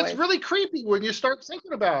it's boys. really creepy when you start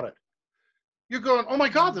thinking about it. You're going, oh my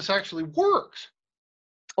God, this actually works.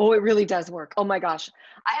 Oh, it really does work. Oh my gosh.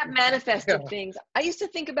 I have manifested Yeah. things. I used to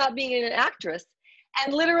think about being an actress,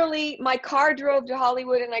 and literally my car drove to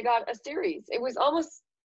Hollywood and I got a series. It was almost,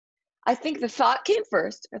 I think the thought came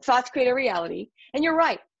first. The thoughts create a reality. And you're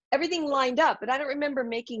right. Everything lined up, but I don't remember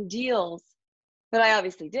making deals, but I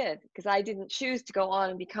obviously did because I didn't choose to go on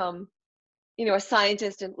and become, a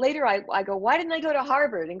scientist. And later I go, why didn't I go to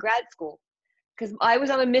Harvard in grad school? Because I was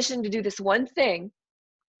on a mission to do this one thing,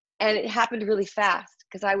 and it happened really fast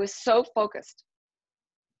because I was so focused.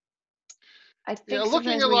 I Yeah, think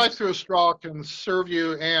looking sometimes at life through a straw can serve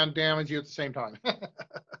you and damage you at the same time.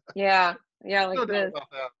 yeah, No like doubt this. about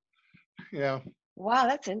that. Yeah. Wow,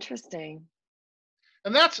 that's interesting.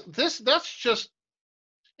 And that's just,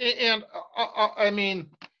 and I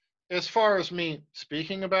mean, as far as me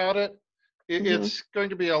speaking about it, Hmm. it's going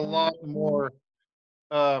to be a lot more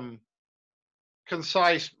um,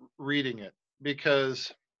 concise reading it,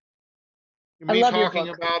 because I me love your talking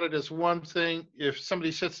book. about it is one thing. If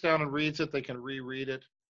somebody sits down and reads it, they can reread it.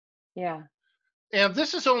 Yeah. And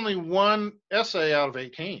this is only one essay out of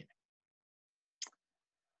 18,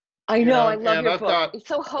 I know, I love and your I've book. got, It's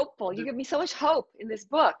so hopeful. You give me so much hope in this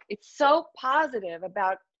book. It's so positive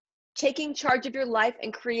about taking charge of your life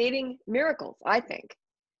and creating miracles, I think.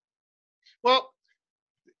 well,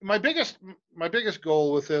 my biggest my biggest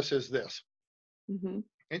goal with this is this. Hmm.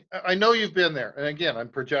 And I know you've been there, and again, I'm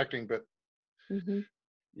projecting, but Hmm.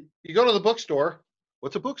 you go to the bookstore.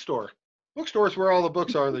 What's a bookstore? Bookstore is where all the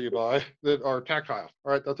books are that you buy that are tactile.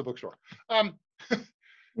 All right, that's a bookstore. Um,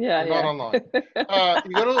 Yeah, they're not yeah. online.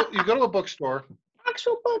 You go to a bookstore.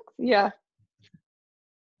 Actual books. Yeah.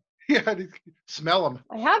 Yeah, smell them.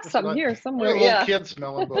 I have Just some like here a somewhere. little Yeah. kid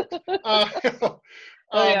smelling books.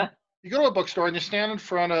 Oh, yeah. You go to a bookstore and you stand in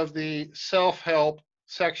front of the self-help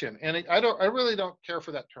section, and I really don't care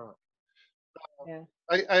for that term. Yeah.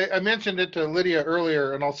 I mentioned it to Lydia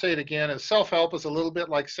earlier, and I'll say it again: is self-help is a little bit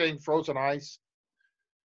like saying frozen ice.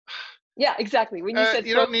 Yeah, exactly. When you said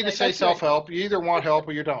You don't frozen need to ice, say that's right. self-help. You either want help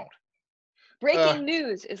or you don't. Uh, Breaking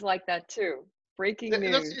news is like that too. Breaking that's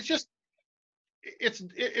news. it's just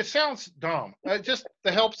it sounds dumb. Just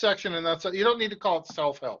the help section, and that's you don't need to call it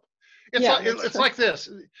self-help. It's Yeah, like that's it's right. like this.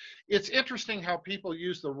 It's interesting how people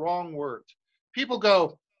use the wrong words. People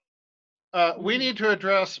go, "We Mhm. need to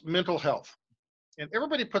address mental health," and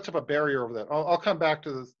everybody puts up a barrier over that. I'll come back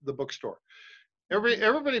to the bookstore. Mhm.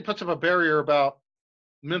 Everybody puts up a barrier about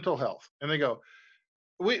mental health, and they go,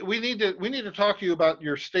 we need to talk to you about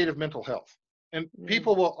your state of mental health, and Mm.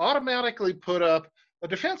 people will automatically put up a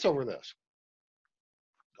defense over this.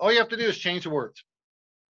 All you have to do is change the words.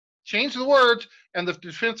 Change the words, and the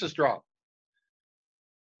defenses drop.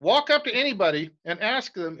 Walk up to anybody and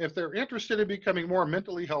ask them if they're interested in becoming more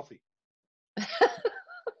mentally healthy.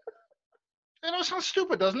 I know it sounds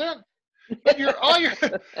stupid, doesn't it? But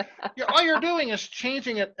all you're doing is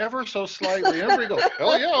changing it ever so slightly. And everybody goes,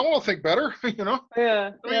 "Hell yeah, I want to think better."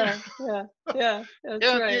 Yeah, I mean, yeah, yeah, yeah. That's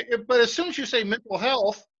and right. but as soon as you say mental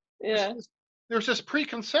health, there's Yeah. this, there's this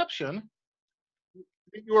preconception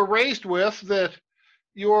that you were raised with, that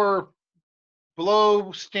you're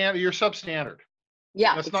below standard, you're substandard.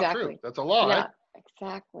 Yeah, That's not true. exactly. That's a lie. Yeah,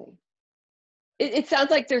 exactly. It sounds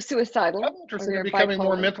like they're I'm suicidal or interested in they're becoming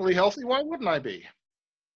more bipolar. mentally healthy. Why wouldn't I be?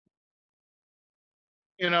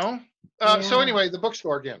 You know. So Yeah. anyway, the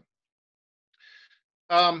bookstore again.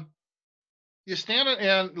 Um, you stand in,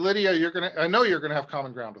 and Lydia, I know you're gonna have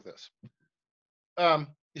common ground with this.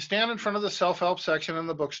 You stand in front of the self-help section in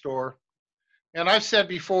the bookstore, and I've said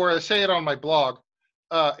before, I say it on my blog.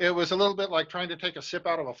 It was a little bit like trying to take a sip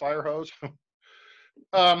out of a fire hose.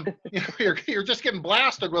 You're just getting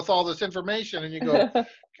blasted with all this information, and you go,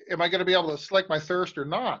 "Am I going to be able to slake my thirst or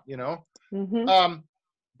not?" Hmm. Um,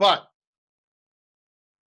 but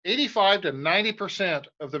 85 to 90%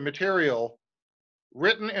 of the material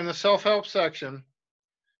written in the self-help section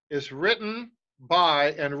is written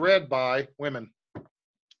by and read by women.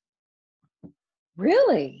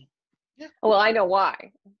 Really? Yeah. Well, I know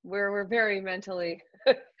why. We're very mentally.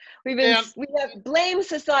 And We have blame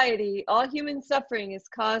society. All human suffering is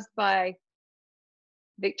caused by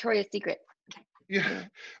Victoria's Secret. yeah, Yeah.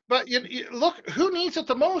 but look, who needs it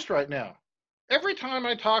the most right now? Every time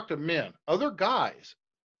I talk to men, other guys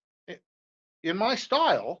in my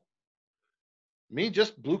style, me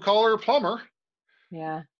just blue collar plumber,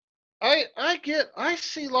 Yeah. I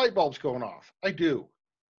see light bulbs going off. I do.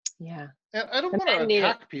 Yeah. And I don't The want to men need it.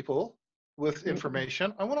 attack people with Mm-mm.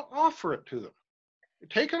 information. I want to offer it to them.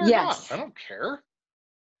 Take it or not. Yes. I don't care.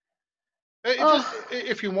 It just, Oh,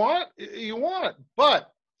 if you want it, you want it.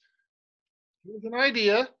 But here's an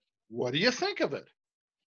idea. What do you think of it?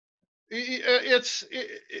 It's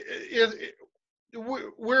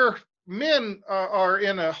we're men are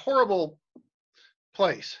in a horrible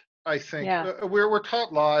place. I think Yeah. we're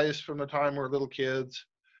taught lies from the time we're little kids.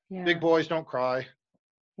 Big Yeah. boys don't cry.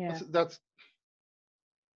 Yeah. That's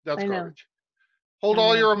I know. garbage. Hold I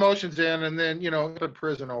all know. your emotions in, and then end up in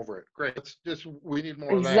prison over it. Great. It's just we need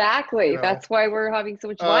more of that. Exactly. That's why we're having so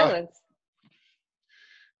much Uh, violence.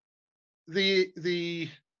 the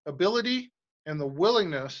ability and the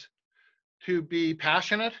willingness to be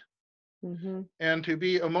passionate Hmm. and to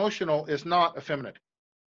be emotional is not effeminate.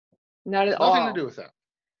 Not at It's nothing to all. do with that.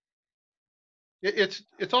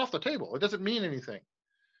 It's off the table. It doesn't mean anything.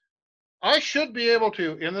 I should be able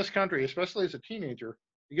to, in this country, especially as a teenager,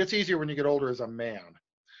 it gets easier when you get older as a man.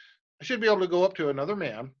 I should be able to go up to another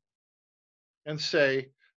man and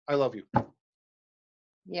say, I love you.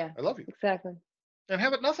 Yeah. I love you. Exactly. And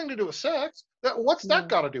have it nothing to do with sex. What's that No.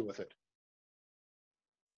 got to do with it?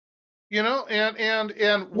 And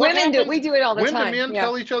what Women do. happens? We do it all the When do time. men Yeah.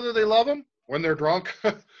 tell each other they love them? When they're drunk.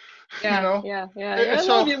 Yeah. Yeah. Yeah. Yeah. I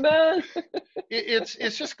So love you, man.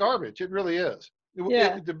 it's just garbage. It really is.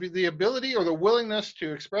 Yeah. The ability or the willingness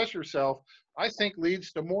to express yourself, I think,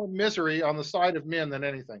 leads to more misery on the side of men than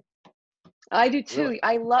anything. I do too. Really.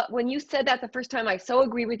 I love when you said that the first time. I so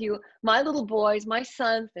agree with you. My little boys, my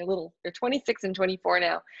sons, they're little. They're 26 and 24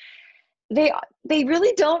 now. They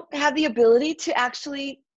really don't have the ability to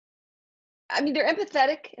actually. I mean, they're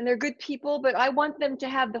empathetic and they're good people, but I want them to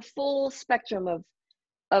have the full spectrum of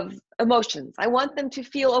emotions. I want them to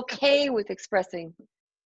feel okay with expressing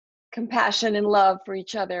compassion and love for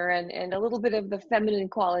each other, and a little bit of the feminine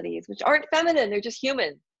qualities, which aren't feminine. They're just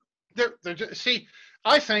human. They're just, see,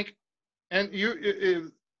 I think, and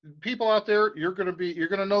people out there, you're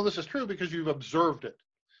gonna know this is true because you've observed it.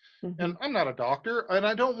 Mm-hmm. And I'm not a doctor, and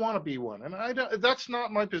I don't want to be one, and I don't. That's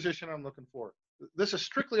not my position. I'm looking for. This is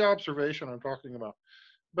strictly observation I'm talking about.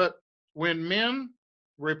 But when men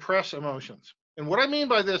repress emotions, and what I mean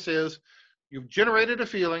by this is, you've generated a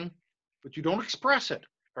feeling, but you don't express it.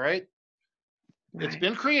 All right, it's Right.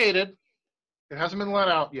 been created. It hasn't been let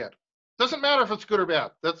out yet. Doesn't matter if it's good or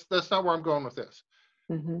bad. That's not where I'm going with this.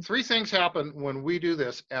 Mm-hmm. Three things happen when we do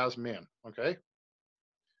this as men. Okay,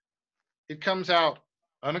 it comes out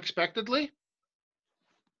unexpectedly,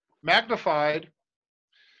 magnified,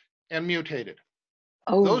 and mutated.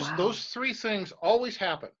 Oh Those wow. those three things always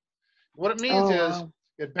happen. What it means Oh is wow.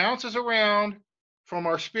 it bounces around from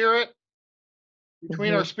our spirit, between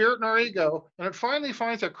Mm-hmm. our spirit and our ego, and it finally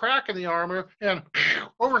finds a crack in the armor and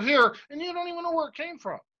over here, and you don't even know where it came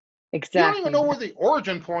from. You don't even Exactly. know where the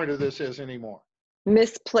origin point of this is anymore.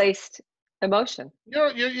 Misplaced emotion.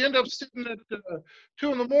 You end up sitting at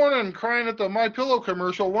 2 a.m. crying at the My Pillow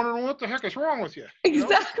commercial, wondering what the heck is wrong with you.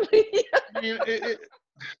 Exactly. I mean,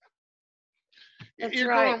 That's you're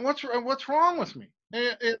right. going, what's wrong with me?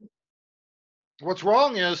 What's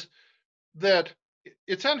wrong is that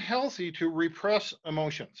it's unhealthy to repress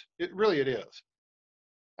emotions. It is.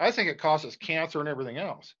 I think it causes cancer and everything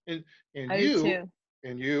else. And I do you too.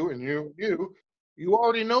 and you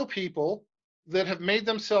already know people that have made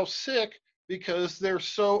themselves sick because they're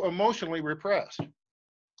so emotionally repressed.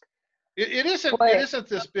 It Boy, isn't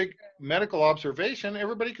this big medical observation.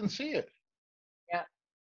 Everybody can see it. yeah.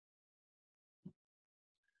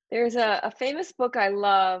 There's a famous book I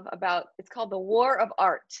love about, it's called The War of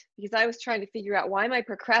Art, because I was trying to figure out why am I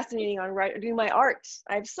procrastinating on doing my art.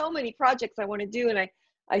 I have so many projects I want to do, and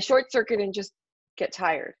I short circuit and just get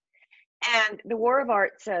tired. And The War of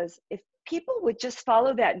Art says if people would just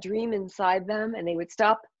follow that dream inside them and they would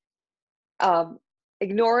stop um,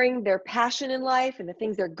 ignoring their passion in life and the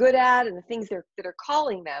things they're good at and the things that are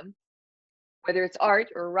calling them, whether it's art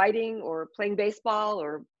or writing or playing baseball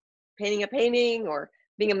or painting a painting or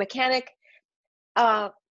being a mechanic, uh,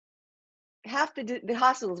 half the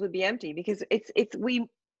hospitals would be empty, because it's we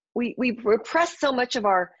repress so much of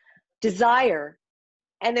our desire,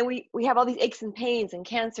 and then we have all these aches and pains, and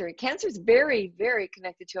cancer is very, very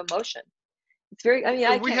connected to emotion. It's very, I mean,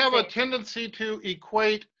 I We can't have a say. tendency to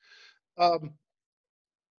equate um,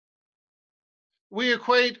 we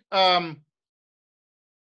equate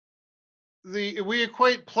we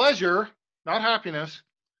equate pleasure, not happiness.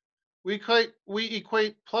 We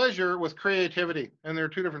equate pleasure with creativity, and they're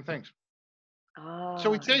two different things. So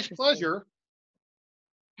we chase Interesting. pleasure.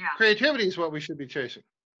 Yeah. Creativity is what we should be chasing.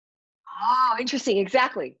 Oh, interesting.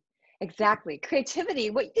 Exactly. Creativity.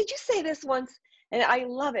 What did you say this once? And I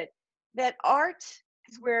love it. That art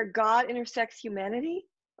is where God intersects humanity,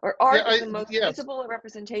 or Yeah, art is the most yes. visible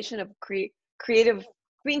representation of creative.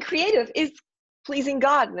 Being creative is pleasing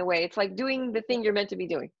God in a way. It's like doing the thing you're meant to be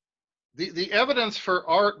doing. The evidence for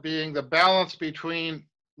art being the balance between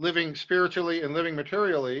living spiritually and living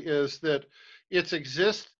materially is that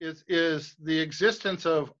is the existence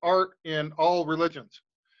of art in all religions.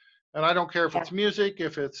 And I don't care if Yeah, it's music,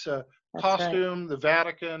 if it's that's right. costume, the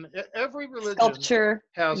Vatican, every religion Sculpture.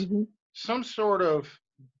 has Hmm. some sort of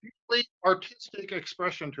deeply artistic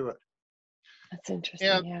expression to it. That's interesting.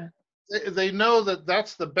 And Yeah. they know that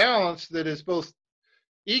that's the balance that is both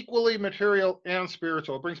equally material and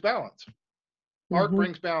spiritual. It brings balance. Art Hmm.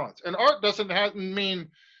 brings balance. And art doesn't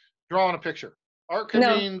mean drawing a picture. Art can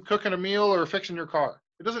No, mean cooking a meal or fixing your car.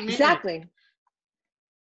 It doesn't mean anything. exactly.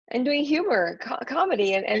 And doing humor,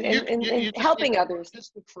 comedy, and, and, You, and, and, you, and you just need helping an others.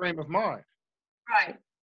 artistic frame of mind. Right.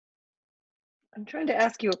 I'm trying to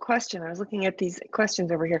ask you a question. I was looking at these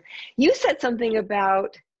questions over here. You said something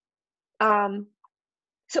about, um,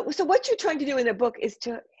 so what you're trying to do in the book is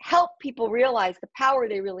to help people realize the power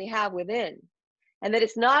they really have within, and that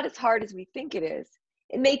it's not as hard as we think it is.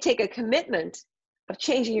 It may take a commitment of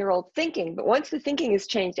changing your old thinking, but once the thinking is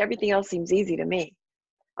changed, everything else seems easy to me.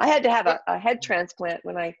 I had to have But a head transplant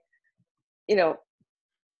when you know,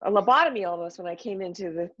 a lobotomy almost when I came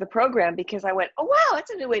into the program, because I went, oh, wow,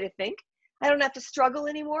 that's a new way to think. I don't have to struggle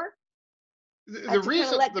anymore. I have to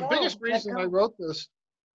kind of the biggest let reason I go. wrote this,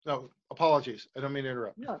 no, apologies, I don't mean to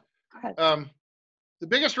interrupt. No, go ahead. The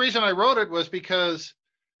biggest reason I wrote it was because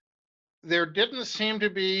there didn't seem to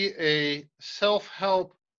be a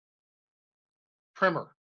self-help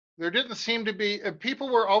primer. There didn't seem to be, people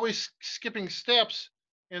were always skipping steps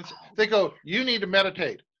and they go, you need to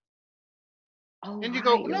meditate. Oh, And you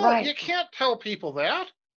go, right, you're no, right. you can't tell people that.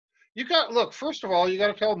 You got, look, first of all, you got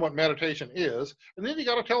to tell them what meditation is, and then you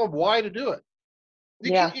got to tell them why to do it.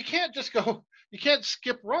 Yeah, You can't just go, you can't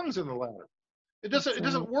skip rungs in the ladder. that's It right.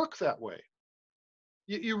 doesn't work that way.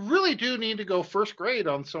 You really do need to go first grade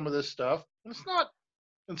on some of this stuff. And it's not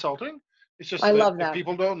insulting. It's I just that love if that.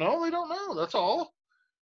 people don't know, they don't know. That's all.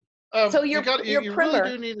 So your You really primer.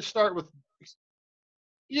 do need to start with.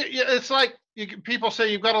 It's like people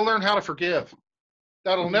say you've got to learn how to forgive.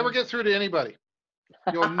 That'll never Mhm. get through to anybody.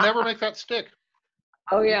 You'll never make that stick.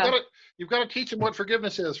 Oh You've got yeah. to you've got to teach them what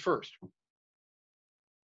forgiveness is first.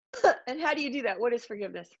 And how do you do that? What is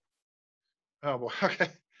forgiveness? Oh boy. Okay.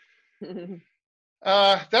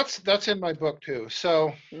 That's in my book too.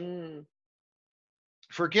 So Mm.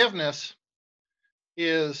 forgiveness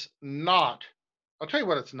is not. I'll tell you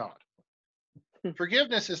what it's not.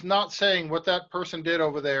 Forgiveness is not saying what that person did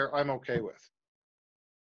over there, I'm okay with.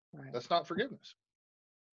 Right. That's not forgiveness.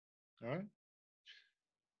 All right.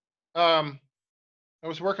 Um, I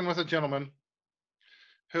was working with a gentleman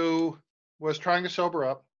who was trying to sober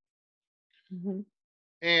up, Hmm.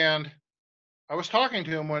 and I was talking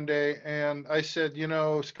to him one day, and I said, you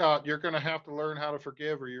know, Scott, you're going to have to learn how to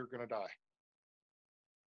forgive, or you're going to die.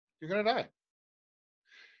 You're going to die.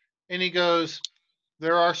 And he goes,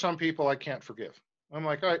 there are some people I can't forgive. I'm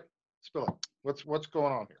like, all right, spill it. What's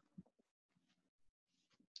going on here?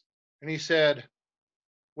 And he said,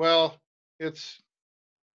 well, it's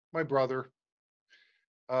my brother.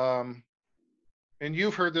 Um, and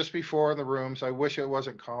you've heard this before in the rooms. I wish it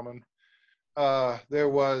wasn't common. There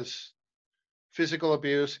was physical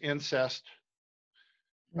abuse, incest,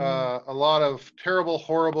 Mm. a lot of terrible,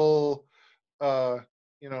 horrible, uh,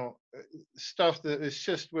 you know, stuff that is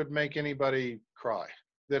just would make anybody cry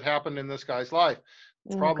that happened in this guy's life.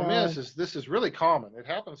 Oh Problem God. is this is really common. It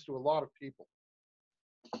happens to a lot of people.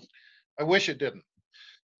 I wish it didn't.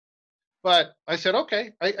 But I said,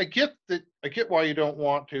 okay, I get that. I get why you don't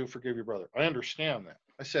want to forgive your brother. I understand that.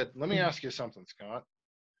 I said, let me Mm. ask you something, Scott.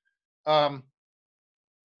 Um,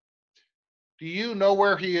 do you know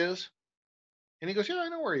where he is? And he goes, yeah, I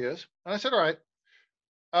know where he is. And I said, all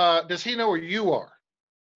right. Does he know where you are?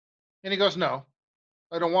 And he goes, no,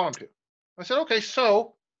 I don't want him to. I said, okay,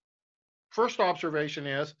 so first observation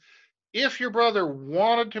is if your brother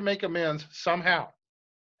wanted to make amends somehow,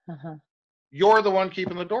 Uh-huh. you're the one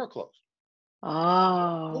keeping the door closed. You're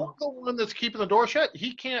Oh. the one that's keeping the door shut.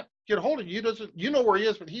 He can't get a hold of you. Doesn't you know where he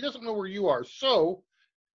is, but he doesn't know where you are. So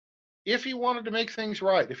if he wanted to make things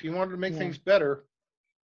right, if he wanted to make Yeah. things better,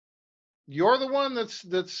 you're the one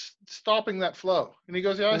that's stopping that flow. And he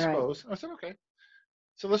goes, yeah, I Right. suppose. I said, okay.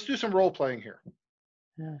 So let's do some role playing here.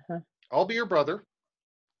 Uh-huh. I'll be your brother.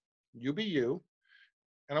 You be you.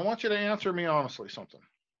 And I want you to answer me honestly something.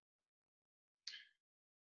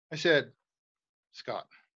 I said, Scott,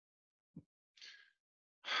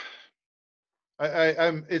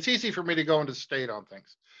 I'm it's easy for me to go into state on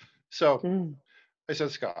things. So Mm. I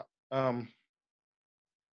said, Scott, I'm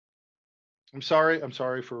sorry. I'm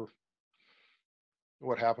sorry for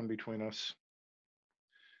what happened between us.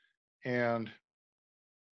 And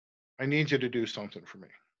I need you to do something for me.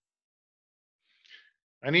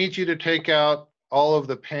 I need you to take out all of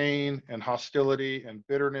the pain and hostility and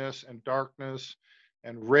bitterness and darkness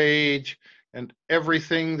and rage and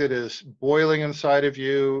everything that is boiling inside of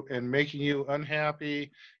you and making you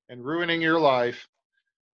unhappy and ruining your life,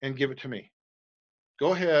 and give it to me.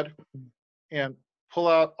 Go ahead and pull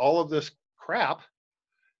out all of this crap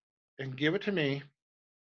and give it to me,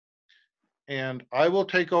 and I will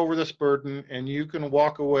take over this burden, and you can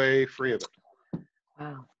walk away free of it.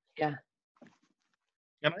 Wow. Yeah.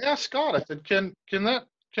 And I asked Scott, I said, can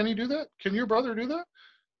he do that? Can your brother do that?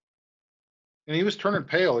 And he was turning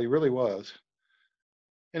pale. He really was.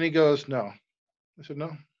 And he goes, no. I said,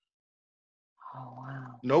 no. Oh,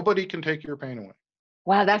 wow. Nobody can take your pain away.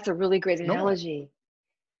 Wow, that's a really great No one. analogy.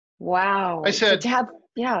 Wow. I said, to have,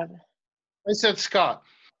 yeah. I said, Scott,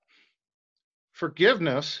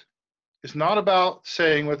 forgiveness is not about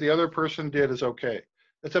saying what the other person did is okay.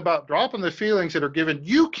 It's about dropping the feelings that are giving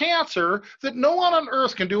you cancer that no one on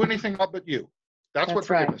earth can do anything about but you. That's what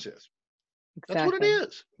right. forgiveness is. Exactly. That's what it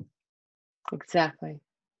is. Exactly.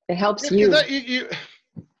 It helps you.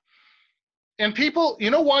 And people,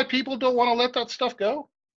 you know why people don't want to let that stuff go?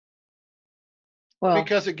 Well,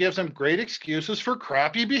 because it gives them great excuses for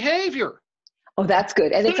crappy behavior. Oh, that's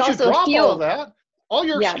good. And as it's also you drop a fuel. All that, all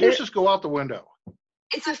your excuses go out the window.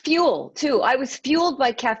 It's a fuel too. I was fueled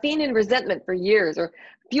by caffeine and resentment for years, or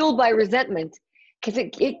fueled by resentment because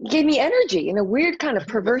it gave me energy in a weird kind of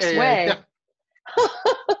perverse way.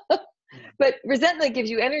 Yeah. But resentment gives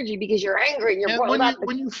you energy because you're angry and you're boiled up.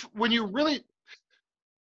 When you really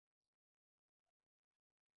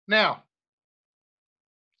now,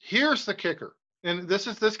 here's the kicker, and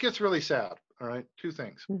this gets really sad. All right, two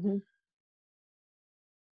things. Mm-hmm.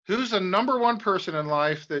 Who's the number one person in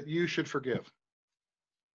life that you should forgive?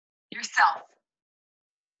 Yourself.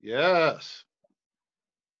 Yes.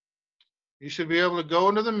 You should be able to go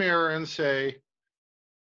into the mirror and say,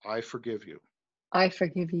 I forgive you. I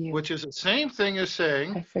forgive you. Which is the same thing as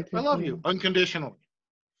saying, I love you unconditionally.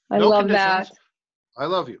 I love that. I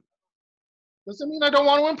love you. Doesn't mean I don't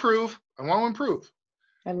want to improve. I want to improve.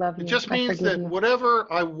 I love you. It just means that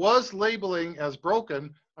whatever I was labeling as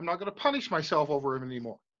broken, I'm not going to punish myself over it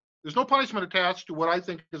anymore. There's no punishment attached to what I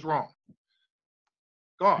think is wrong.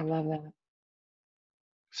 Gone. I love that.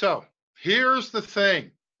 So here's the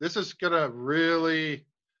thing. This is going to really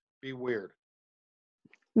be weird.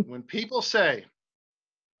 When people say,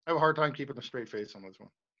 I have a hard time keeping a straight face on this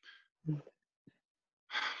one.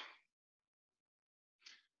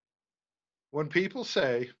 When people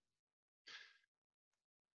say,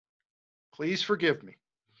 please forgive me,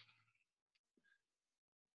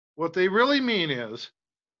 what they really mean is,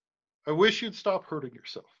 I wish you'd stop hurting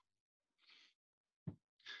yourself.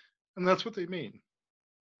 And that's what they mean.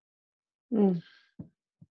 Mm.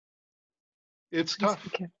 It's tough.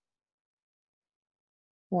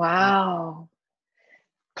 Wow.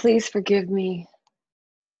 Please forgive me.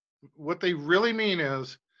 What they really mean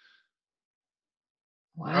is,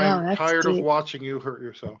 wow, I'm tired of watching you hurt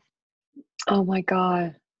yourself. Oh my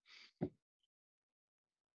God.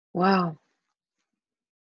 Wow.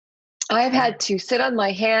 I've had to sit on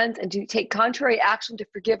my hands and to take contrary action to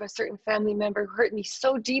forgive a certain family member who hurt me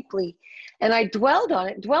so deeply. And I dwelled on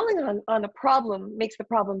it. Dwelling on a problem makes the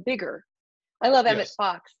problem bigger. I love Emmett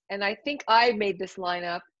Fox. And I think I made this line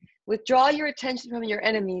up. Withdraw your attention from your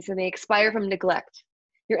enemies and they expire from neglect.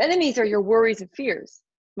 Your enemies are your worries and fears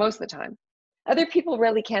most of the time. Other people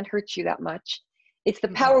really can't hurt you that much. It's the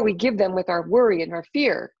power we give them with our worry and our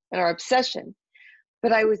fear and our obsession.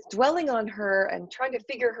 But I was dwelling on her and trying to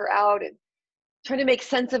figure her out and trying to make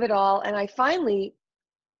sense of it all. And I finally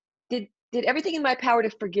did everything in my power to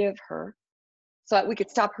forgive her so that we could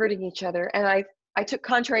stop hurting each other. And I took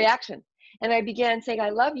contrary action. And I began saying, I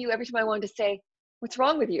love you every time I wanted to say, what's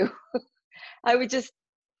wrong with you? I would just,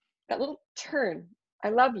 that little turn, I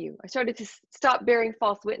love you. I started to stop bearing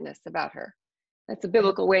false witness about her. That's a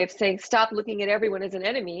biblical way of saying, stop looking at everyone as an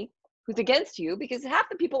enemy who's against you, because half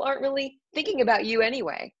the people aren't really thinking about you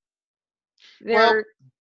anyway. They're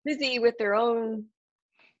busy with their own,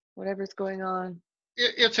 whatever's going on.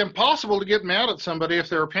 It's impossible to get mad at somebody if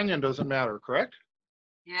their opinion doesn't matter, correct?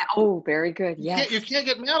 Yeah. Oh, very good. Yes. You can't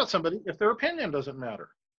get mad at somebody if their opinion doesn't matter.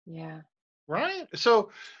 Yeah. Right. So,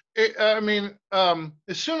 as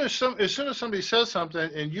soon as somebody says something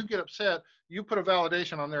and you get upset, you put a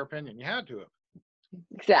validation on their opinion. You had to have.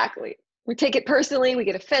 Exactly. We take it personally. We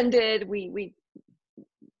get offended. We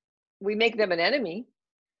make them an enemy.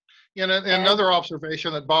 You know, another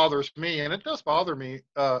observation that bothers me, and it does bother me,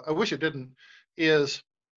 I wish it didn't, is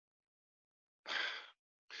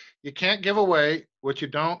you can't give away what you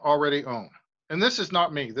don't already own. And this is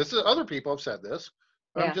not me. This is other people have said this.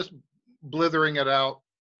 I'm just blithering it out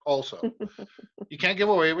also. You can't give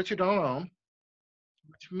away what you don't own,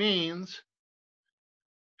 which means,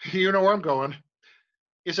 you know where I'm going.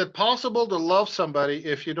 Is it possible to love somebody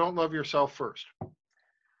if you don't love yourself first?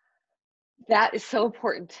 That is so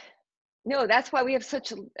important. No, that's why we have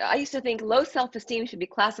such, I used to think low self-esteem should be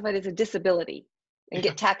classified as a disability and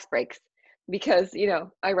Yeah. get tax breaks because,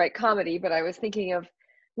 I write comedy, but I was thinking of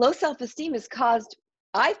low self-esteem is caused,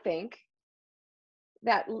 I think,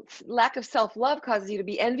 that lack of self-love causes you to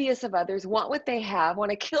be envious of others, want what they have,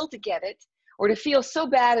 want to kill to get it, or to feel so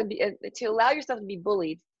bad and to allow yourself to be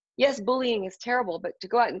bullied. Yes, bullying is terrible, but to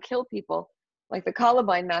go out and kill people like the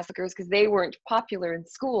Columbine massacres because they weren't popular in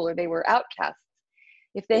school or they were outcasts.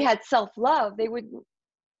 If they had self-love, they wouldn't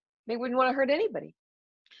want to hurt anybody.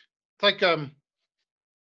 It's like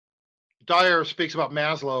Dyer speaks about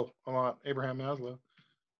Maslow a lot, Abraham Maslow,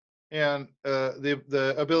 and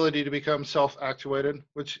the ability to become self-actuated,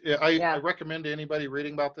 which I recommend to anybody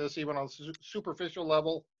reading about this, even on a superficial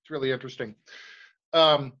level. It's really interesting.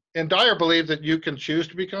 And Dyer believed that you can choose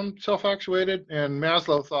to become self-actuated, and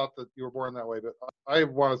Maslow thought that you were born that way. But I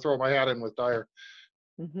want to throw my hat in with Dyer.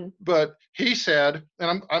 Mm-hmm. But he said,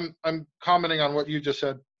 and I'm commenting on what you just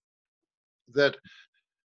said, that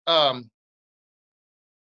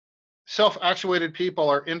self-actuated people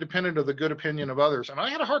are independent of the good opinion of others. And I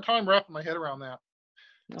had a hard time wrapping my head around that.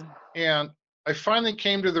 Oh. And I finally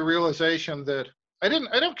came to the realization that I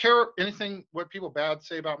don't care anything what people bad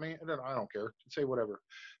say about me. I don't care. Say whatever.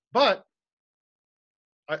 But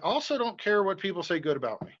I also don't care what people say good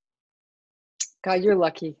about me. God, you're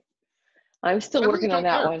lucky. I'm still working on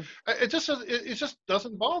that one. It just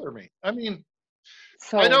doesn't bother me. I mean,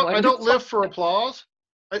 so I don't live for applause.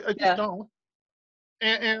 I just don't.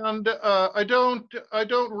 And I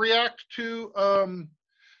don't react to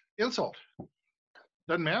insult.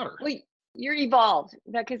 Doesn't matter. Well, you're evolved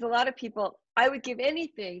because a lot of people, I would give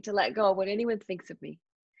anything to let go of what anyone thinks of me.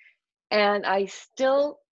 And I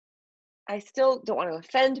still don't want to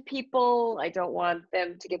offend people. I don't want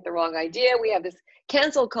them to get the wrong idea. We have this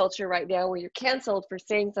cancel culture right now where you're canceled for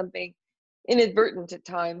saying something inadvertent at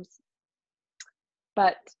times.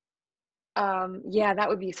 But that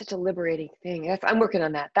would be such a liberating thing. I'm working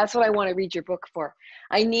on that. That's what I want to read your book for.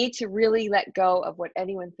 I need to really let go of what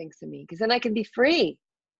anyone thinks of me because then I can be free.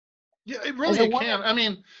 Yeah, it really can. I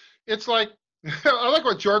mean, it's like, I like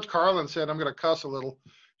what George Carlin said. I'm going to cuss a little.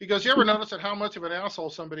 He goes, you ever notice that how much of an asshole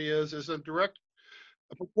somebody is in direct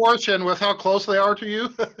proportion with how close they are to you?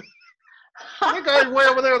 That guy way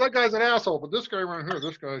over there, that guy's an asshole. But this guy right here,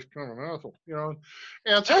 this guy's kind of an asshole,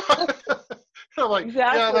 And so I'm like,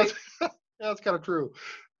 exactly. Yeah, that's kind of true.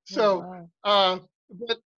 So,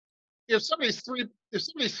 but if somebody's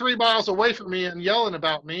 3 miles away from me and yelling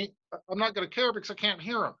about me, I'm not going to care because I can't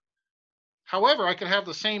hear them. However, I can have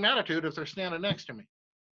the same attitude if they're standing next to me.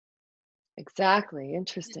 Exactly.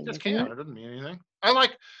 Interesting. You just can't. It doesn't mean anything. I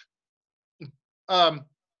like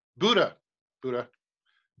Buddha. Buddha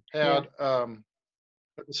had a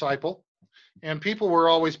disciple, and people were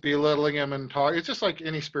always belittling him and talking. It's just like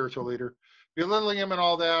any spiritual leader, belittling him and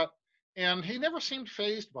all that. And he never seemed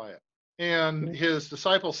fazed by it. And his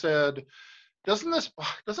disciple said, doesn't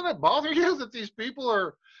it bother you that these people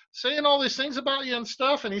are saying all these things about you and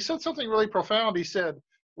stuff? And he said something really profound. He said,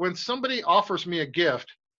 when somebody offers me a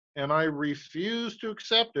gift and I refuse to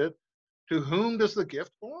accept it, to whom does the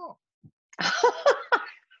gift belong? I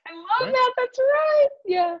love that. That's right.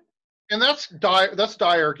 Yeah. And that's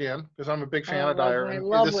Dyer again, because I'm a big fan of Dyer.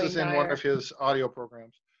 And this is in one of his audio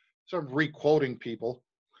programs. So I'm re-quoting people.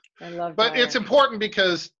 I love But Dyer. it's important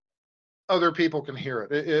because other people can hear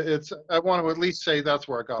it. I want to at least say that's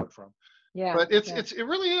where I got it from. Yeah. But it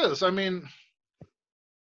really is. I mean,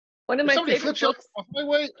 one of my favorite books. You off my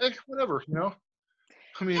way, whatever,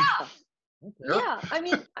 I mean, yeah. I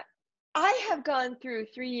mean, I have gone through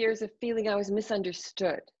 3 years of feeling I was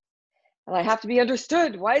misunderstood. And I have to be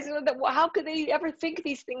understood. Why is it that? How could they ever think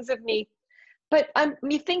these things of me? But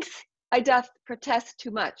methinks I doth protest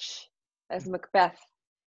too much, as Macbeth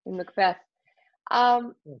in Macbeth.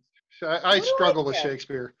 I struggle with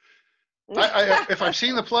Shakespeare. If I've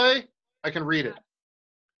seen the play, I can read it.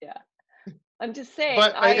 Yeah, I'm just saying.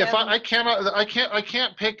 But I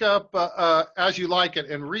can't pick up As You Like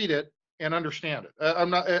It and read it and understand it.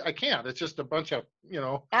 I can't. It's just a bunch of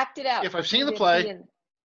Act it out. If I've seen the play,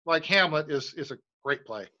 like Hamlet is a great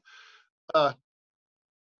play.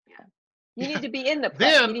 You need to be in the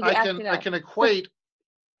play. Then I can equate.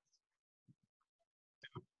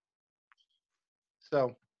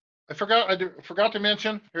 So I forgot to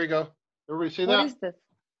mention. Here you go. Everybody see that? What is this?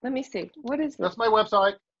 Let me see. What is this? That's my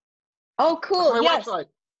website. Oh, cool. That's my yes. website.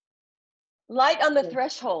 Light on the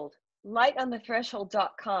Threshold.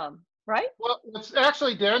 lightonthethreshold.com, right? Well, it's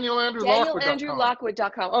actually DanielAndrewLockwood.com.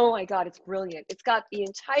 DanielAndrewLockwood.com. Oh my God, it's brilliant. It's got the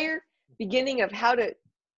entire beginning of how to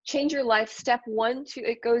change your life. Step 1 to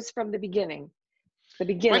it goes from the beginning My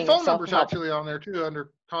of phone number's self-help. actually on there too,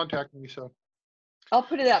 under contact me. So I'll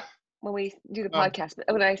put it up when we do the podcast,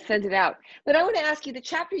 but when I send it out. But I want to ask you, the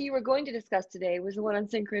chapter you were going to discuss today was the one on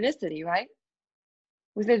synchronicity, right?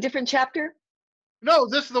 Was it a different chapter? no,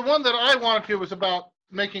 this is the one that I wanted to was about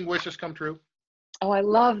making wishes come true. Oh, I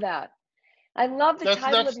love that. I love the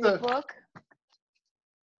title of your the book.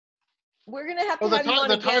 We're going to have to oh, have you on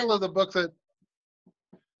the again. title of the book that.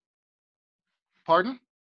 Pardon?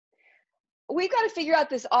 We've got to figure out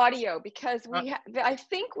this audio because I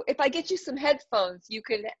think if I get you some headphones,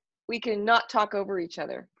 we can not talk over each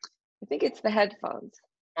other. I think it's the headphones.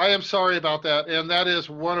 I am sorry about that, and that is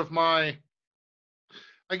one of my.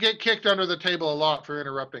 I get kicked under the table a lot for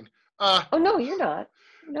interrupting. Oh no, you're not.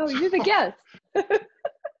 No, you're the guest.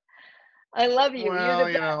 I love you. Well, You're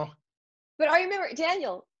the you best. know. But I remember,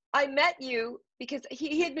 Daniel, I met you because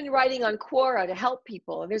he had been writing on Quora to help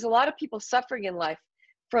people, and there's a lot of people suffering in life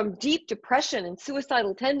from deep depression and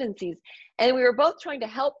suicidal tendencies. And we were both trying to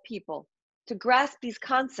help people to grasp these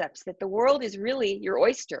concepts that the world is really your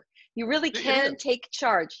oyster. You really can take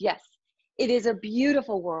charge. Yes, it is a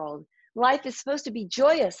beautiful world. Life is supposed to be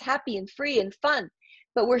joyous, happy, and free and fun.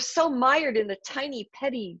 But we're so mired in the tiny,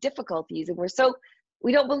 petty difficulties, and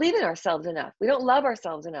we don't believe in ourselves enough. We don't love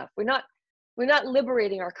ourselves enough. We're not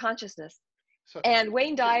liberating our consciousness. So And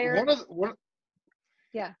Wayne Dyer.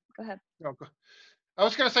 Yeah, go ahead. No, I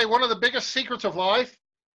was going to say one of the biggest secrets of life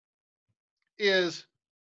is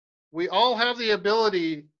we all have the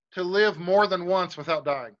ability to live more than once without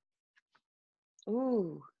dying.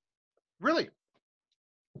 Ooh. Really?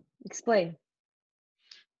 Explain.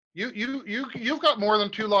 You've got more than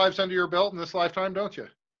 2 lives under your belt in this lifetime, don't you?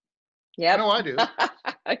 Yeah. I know I do.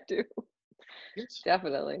 I do. Yes.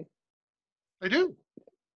 Definitely. I do.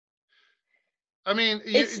 I mean,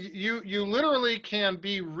 you literally can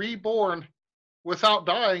be reborn without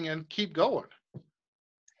dying and keep going.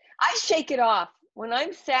 I shake it off. When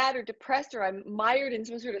I'm sad or depressed or I'm mired in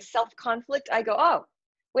some sort of self-conflict, I go, oh,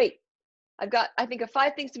 wait, I think of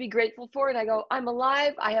 5 things to be grateful for. And I go, I'm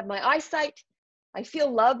alive. I have my eyesight. I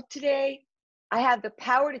feel loved today. I have the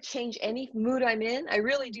power to change any mood I'm in. I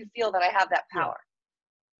really do feel that I have that power. Yeah.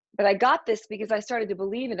 But I got this because I started to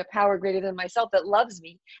believe in a power greater than myself that loves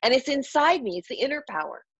me. And it's inside me. It's the inner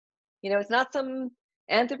power. You know, it's not some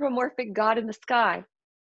anthropomorphic God in the sky.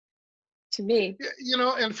 To me. You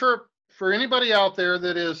know, and for anybody out there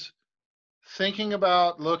that is thinking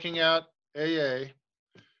about looking at AA,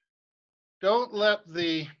 don't let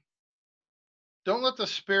the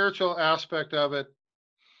spiritual aspect of it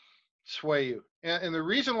sway you. And the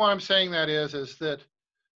reason why I'm saying that is that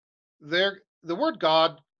the word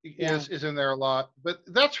God is in there a lot, but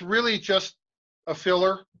that's really just a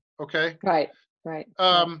filler. Okay. Right.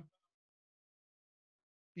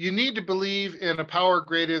 You need to believe in a power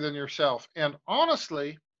greater than yourself. And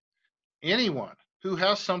honestly, anyone who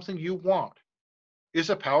has something you want is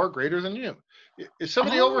a power greater than you. If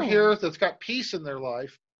somebody over here that's got peace in their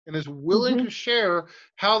life and is willing to share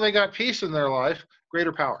how they got peace in their life,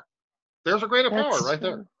 greater power. There's a greater power right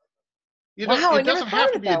there. It doesn't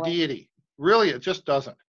have to be a deity. Really, it just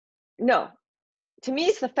doesn't. No. To me,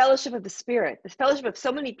 it's the fellowship of the spirit, the fellowship of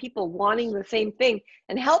so many people wanting the same thing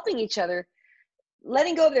and helping each other,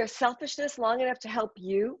 letting go of their selfishness long enough to help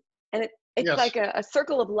you. And it's like a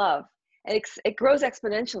circle of love. And it grows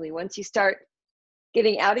exponentially once you start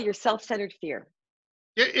getting out of your self-centered fear.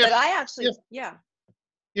 If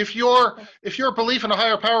your belief in a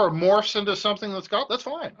higher power morphs into something that's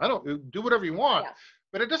fine. I don't do whatever you want,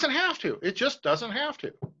 but it doesn't have to. It just doesn't have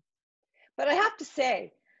to. But I have to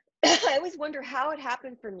say, I always wonder how it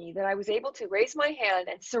happened for me that I was able to raise my hand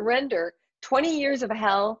and surrender 20 years of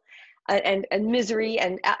hell and misery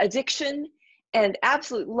and addiction and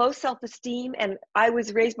absolute low self-esteem. And I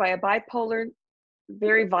was raised by a bipolar,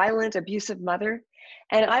 very violent, abusive mother.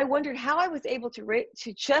 And I wondered how I was able to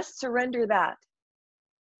just surrender that.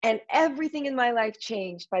 And everything in my life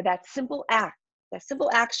changed by that simple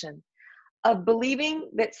action of believing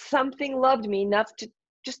that something loved me enough to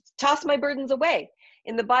just toss my burdens away.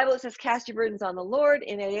 In the Bible, it says, cast your burdens on the Lord.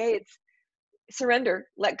 In AA, it's surrender,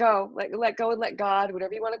 let go, let go and let God,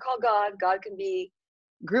 whatever you want to call God. God can be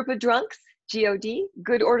group of drunks, G-O-D,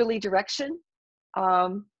 good orderly direction,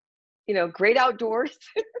 great outdoors.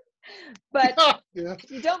 But if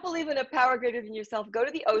you don't believe in a power greater than yourself, go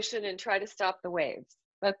to the ocean and try to stop the waves.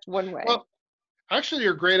 That's one way. Well, actually,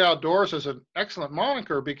 your great outdoors is an excellent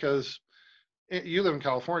moniker because you live in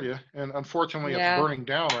California, and unfortunately, it's Yeah. burning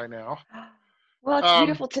down right now. Well, it's Um,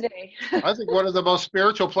 beautiful today. I think one of the most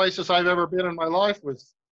spiritual places I've ever been in my life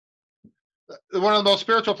was one of the most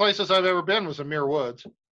spiritual places I've ever been was in Muir Woods.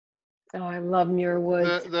 Oh, I love Muir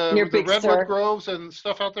Woods The near the Big redwood Sur. groves and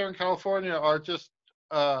stuff out there in California are just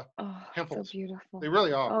Oh, so temples. They beautiful.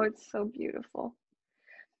 really are. Oh, it's so beautiful.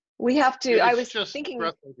 We have to, I It's was just thinking,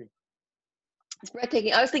 breathtaking. it's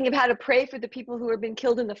breathtaking. I was thinking of how to pray for the people who have been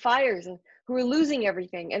killed in the fires and who are losing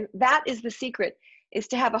everything. And that is the secret, is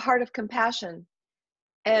to have a heart of compassion.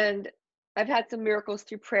 And I've had some miracles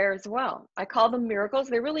through prayer as well. I call them miracles.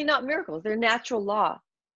 They're really not miracles. They're natural law,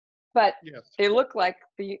 but Yes. they look like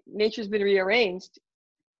the nature's been rearranged.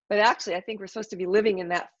 But actually, I think we're supposed to be living in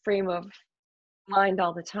that frame of mind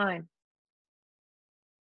all the time.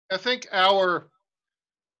 I think our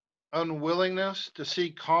unwillingness to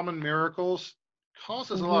see common miracles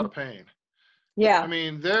causes a lot Hmm. of pain. I Yeah.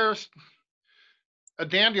 mean, there's a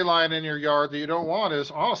dandelion in your yard that you don't want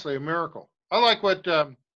is honestly a miracle. I like what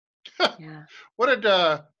Yeah. what did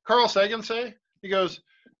Carl Sagan say? He goes,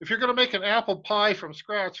 "If you're going to make an apple pie from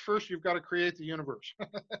scratch, first you've got to create the universe."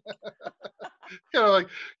 Like,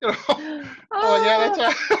 you know, I'm like, yeah,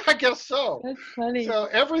 Ah, I guess so. that's funny. So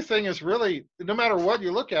everything is really, no matter what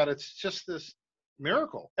you look at, it's just this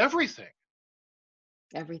miracle. Everything.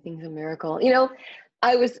 Everything's a miracle.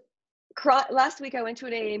 I was last week I went to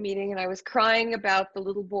an AA meeting and I was crying about the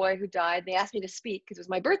little boy who died. They asked me to speak because it was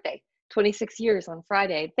my birthday, 26 years on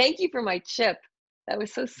Friday. Thank you for my chip. That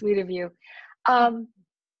was so sweet of you. Um,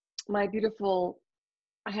 my beautiful,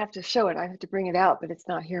 I have to show it. I have to bring it out, but it's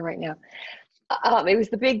not here right now. It was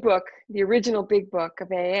the big book, the original big book of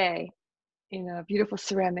AA in a beautiful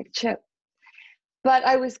ceramic chip. But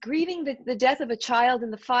I was grieving the death of a child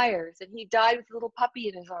in the fires, and he died with a little puppy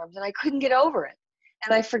in his arms, and I couldn't get over it.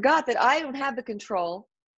 And I forgot that I don't have the control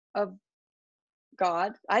of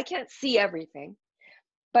God. I can't see everything.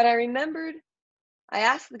 But I remembered, I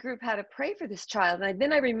asked the group how to pray for this child. And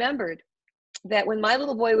then I remembered that when my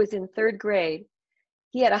little boy was in third grade,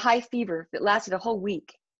 he had a high fever that lasted a whole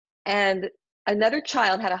week. And another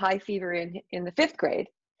child had a high fever in the fifth grade.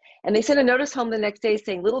 And they sent a notice home the next day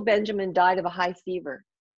saying little Benjamin died of a high fever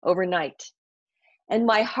overnight. And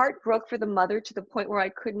my heart broke for the mother to the point where I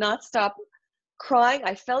could not stop crying.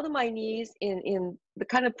 I fell to my knees in the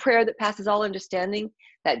kind of prayer that passes all understanding,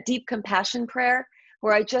 that deep compassion prayer,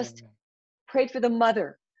 where I just prayed for the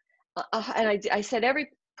mother. And I said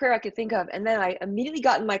every prayer I could think of. And then I immediately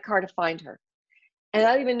got in my car to find her. And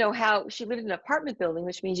I don't even know how. She lived in an apartment building,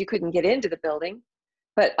 which means you couldn't get into the building.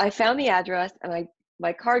 But I found the address and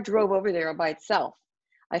my car drove over there by itself.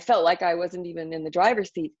 I felt like I wasn't even in the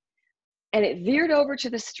driver's seat. And it veered over to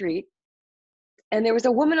the street. And there was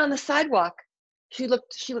a woman on the sidewalk. She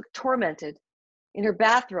looked tormented in her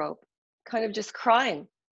bathrobe, kind of just crying.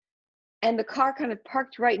 And the car kind of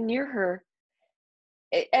parked right near her.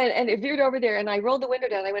 And it veered over there. And I rolled the window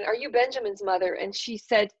down. I went, "Are you Benjamin's mother?" And she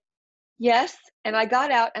said, "Yes." And I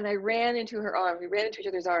got out and I ran into her arms. We ran into each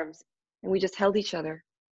other's arms and we just held each other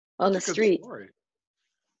on the That's a good street. story.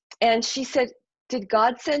 And she said, "Did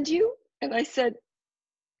God send you?" And I said,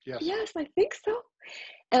 Yes. "Yes, I think so."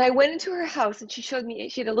 And I went into her house and she showed me,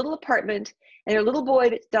 she had a little apartment and her little boy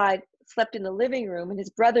that died slept in the living room and his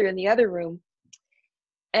brother in the other room.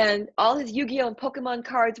 And all his Yu-Gi-Oh! And Pokemon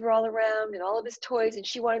cards were all around and all of his toys. And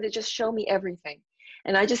she wanted to just show me everything.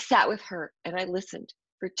 And I just sat with her and I listened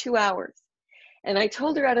for 2 hours. And I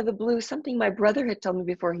told her out of the blue something my brother had told me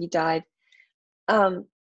before he died.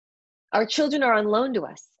 Our children are on loan to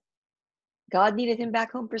us. God needed him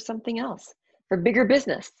back home for something else, for bigger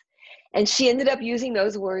business. And she ended up using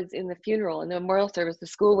those words in the funeral and the memorial service the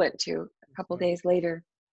school went to a couple days later.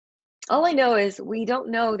 All I know is we don't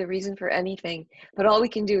know the reason for anything, but all we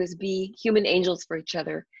can do is be human angels for each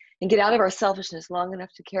other and get out of our selfishness long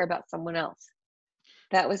enough to care about someone else.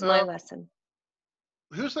 That was my lesson.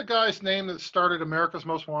 Who's the guy's name that started America's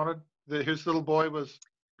Most Wanted? His little boy was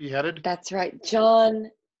beheaded. That's right.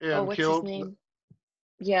 John. And What's killed. his name?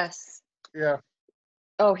 Yes. Yeah.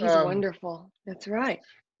 Oh, he's wonderful. That's right.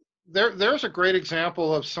 There's a great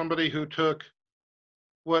example of somebody who took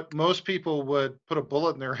what most people would put a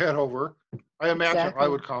bullet in their head over. I imagine Exactly. I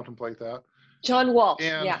would contemplate that. John Walsh.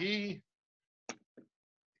 And yeah.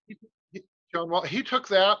 John Walsh, he took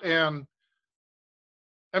that, and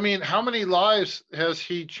I mean, how many lives has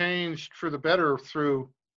he changed for the better through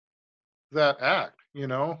that act?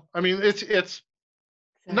 I mean, it's Exactly.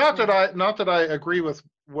 not that I agree with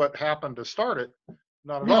what happened to start it,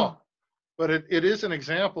 not at No. all. But it is an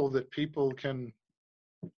example that people can,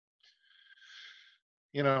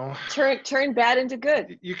 turn bad into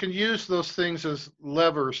good. You can use those things as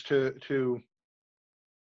levers to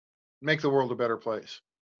make the world a better place.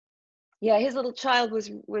 Yeah, his little child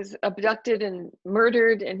was abducted and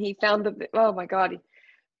murdered, and he found oh my God, a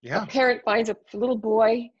Yeah. parent finds a little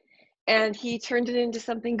boy, and he turned it into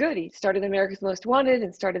something good. He started America's Most Wanted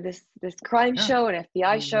and started this crime Yeah. show, an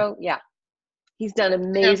FBI show. Yeah, he's done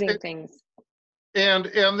amazing things. And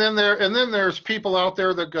then there's people out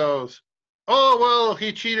there that goes, oh well,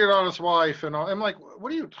 he cheated on his wife, and all. I'm like,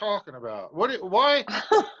 what are you talking about? Why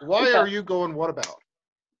Yeah. are you going? What about?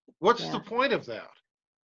 What's Yeah. the point of that?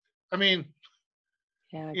 I mean,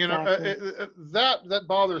 Yeah, you know, exactly. that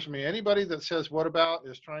bothers me. Anybody that says what about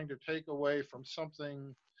is trying to take away from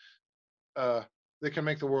something that can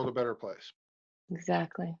make the world a better place.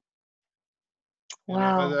 Exactly. You know,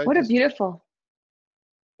 Wow, I what a just, beautiful.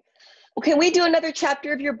 Well, can we do another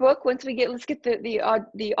chapter of your book once let's get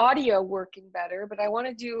the audio working better, but I want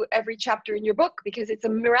to do every chapter in your book because it's a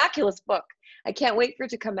miraculous book. I can't wait for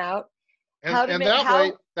it to come out. How to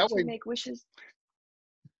make wishes.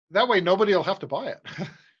 That way nobody will have to buy it.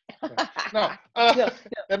 No, No,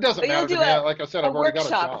 it doesn't but you'll matter to do me. Like I said, I've already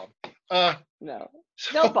workshop. got a job. No,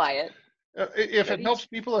 So, they'll buy it. If it helps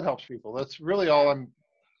people, it helps people. That's really all I'm.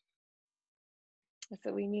 That's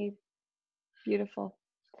what we need. Beautiful.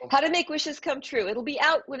 How to make wishes come true. It'll be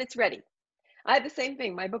out when it's ready. I have the same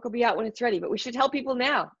thing. My book will be out when it's ready, but we should help people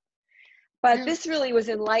now. But Yeah. this really was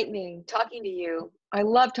enlightening talking to you. I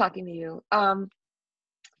love talking to you.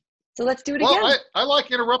 So let's do it again. Well, I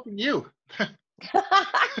like interrupting you.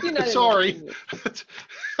 You're not Sorry.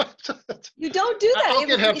 interrupting me. You don't do that. I'll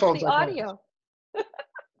get headphones. It's the audio.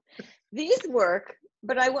 These work,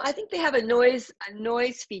 but I think they have a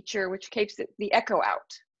noise feature which keeps the echo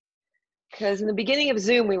out. Because in the beginning of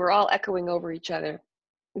Zoom, we were all echoing over each other.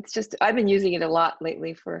 It's just, I've been using it a lot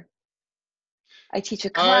lately I teach a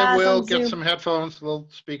class. I will on get Zoom. some headphones, a little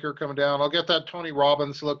speaker coming down. I'll get that Tony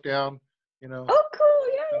Robbins look down, you know. Oh, cool.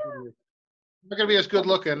 Yeah. Not going to be as good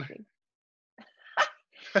looking.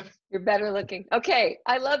 You're better looking. Okay.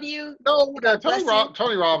 I love you. No,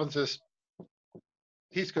 Tony Robbins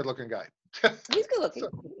he's a good looking guy. He's good looking.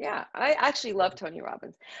 Yeah. I actually love Tony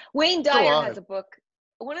Robbins. Wayne Dyer has a book.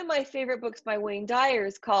 One of my favorite books by Wayne Dyer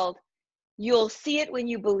is called You'll See It When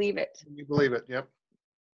You Believe It. You believe it. Yep.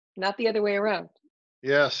 Not the other way around.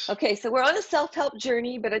 Yes. Okay, so we're on a self-help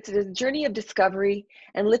journey, but it's a journey of discovery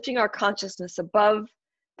and lifting our consciousness above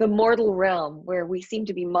the mortal realm where we seem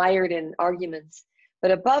to be mired in arguments.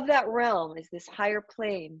 But above that realm is this higher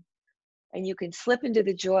plane, and you can slip into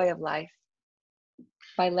the joy of life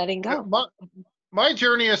by letting go. My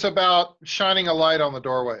journey is about shining a light on the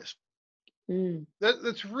doorways.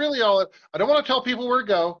 That's really all. I don't want to tell people where to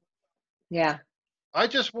go. Yeah. I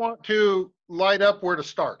just want to light up where to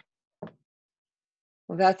start.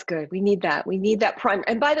 Well, that's good. We need that. We need that primer.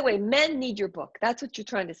 And by the way, men need your book. That's what you're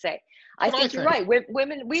trying to say. I think you're right.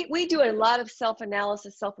 Women, we do a lot of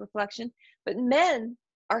self-analysis, self-reflection, but men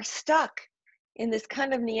are stuck in this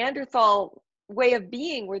kind of Neanderthal way of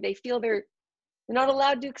being where they feel they're not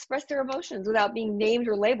allowed to express their emotions without being named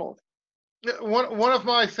or labeled. One of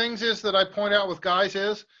my things is that I point out with guys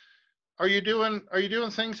is, are you doing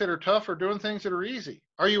things that are tough or doing things that are easy?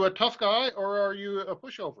 Are you a tough guy or are you a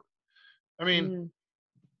pushover? I mean,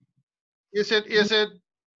 is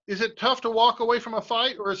it tough to walk away from a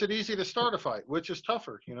fight or is it easy to start a fight? Which is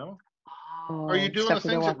tougher, you know? Are you doing the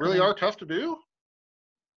things that really are tough to do?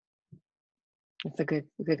 That's a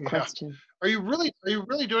good question. Are you really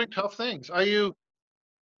doing tough things? Are you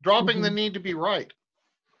dropping the need to be right?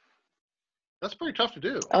 That's pretty tough to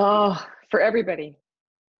do. Oh, for everybody.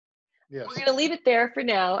 Yes. We're going to leave it there for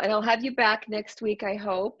now, and I'll have you back next week, I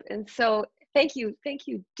hope. And so thank you,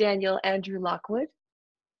 Daniel Andrew Lockwood.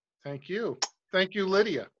 Thank you,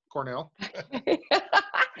 Lydia Cornell.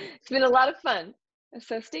 It's been a lot of fun.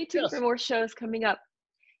 So stay tuned for more shows coming up,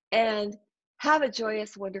 and have a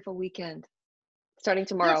joyous, wonderful weekend starting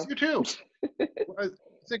tomorrow. Yes, you too. I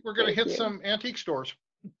think we're going to hit some antique stores.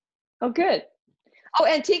 Oh, good. Oh,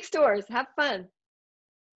 antique stores. Have fun.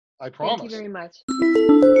 I promise. Thank you very much.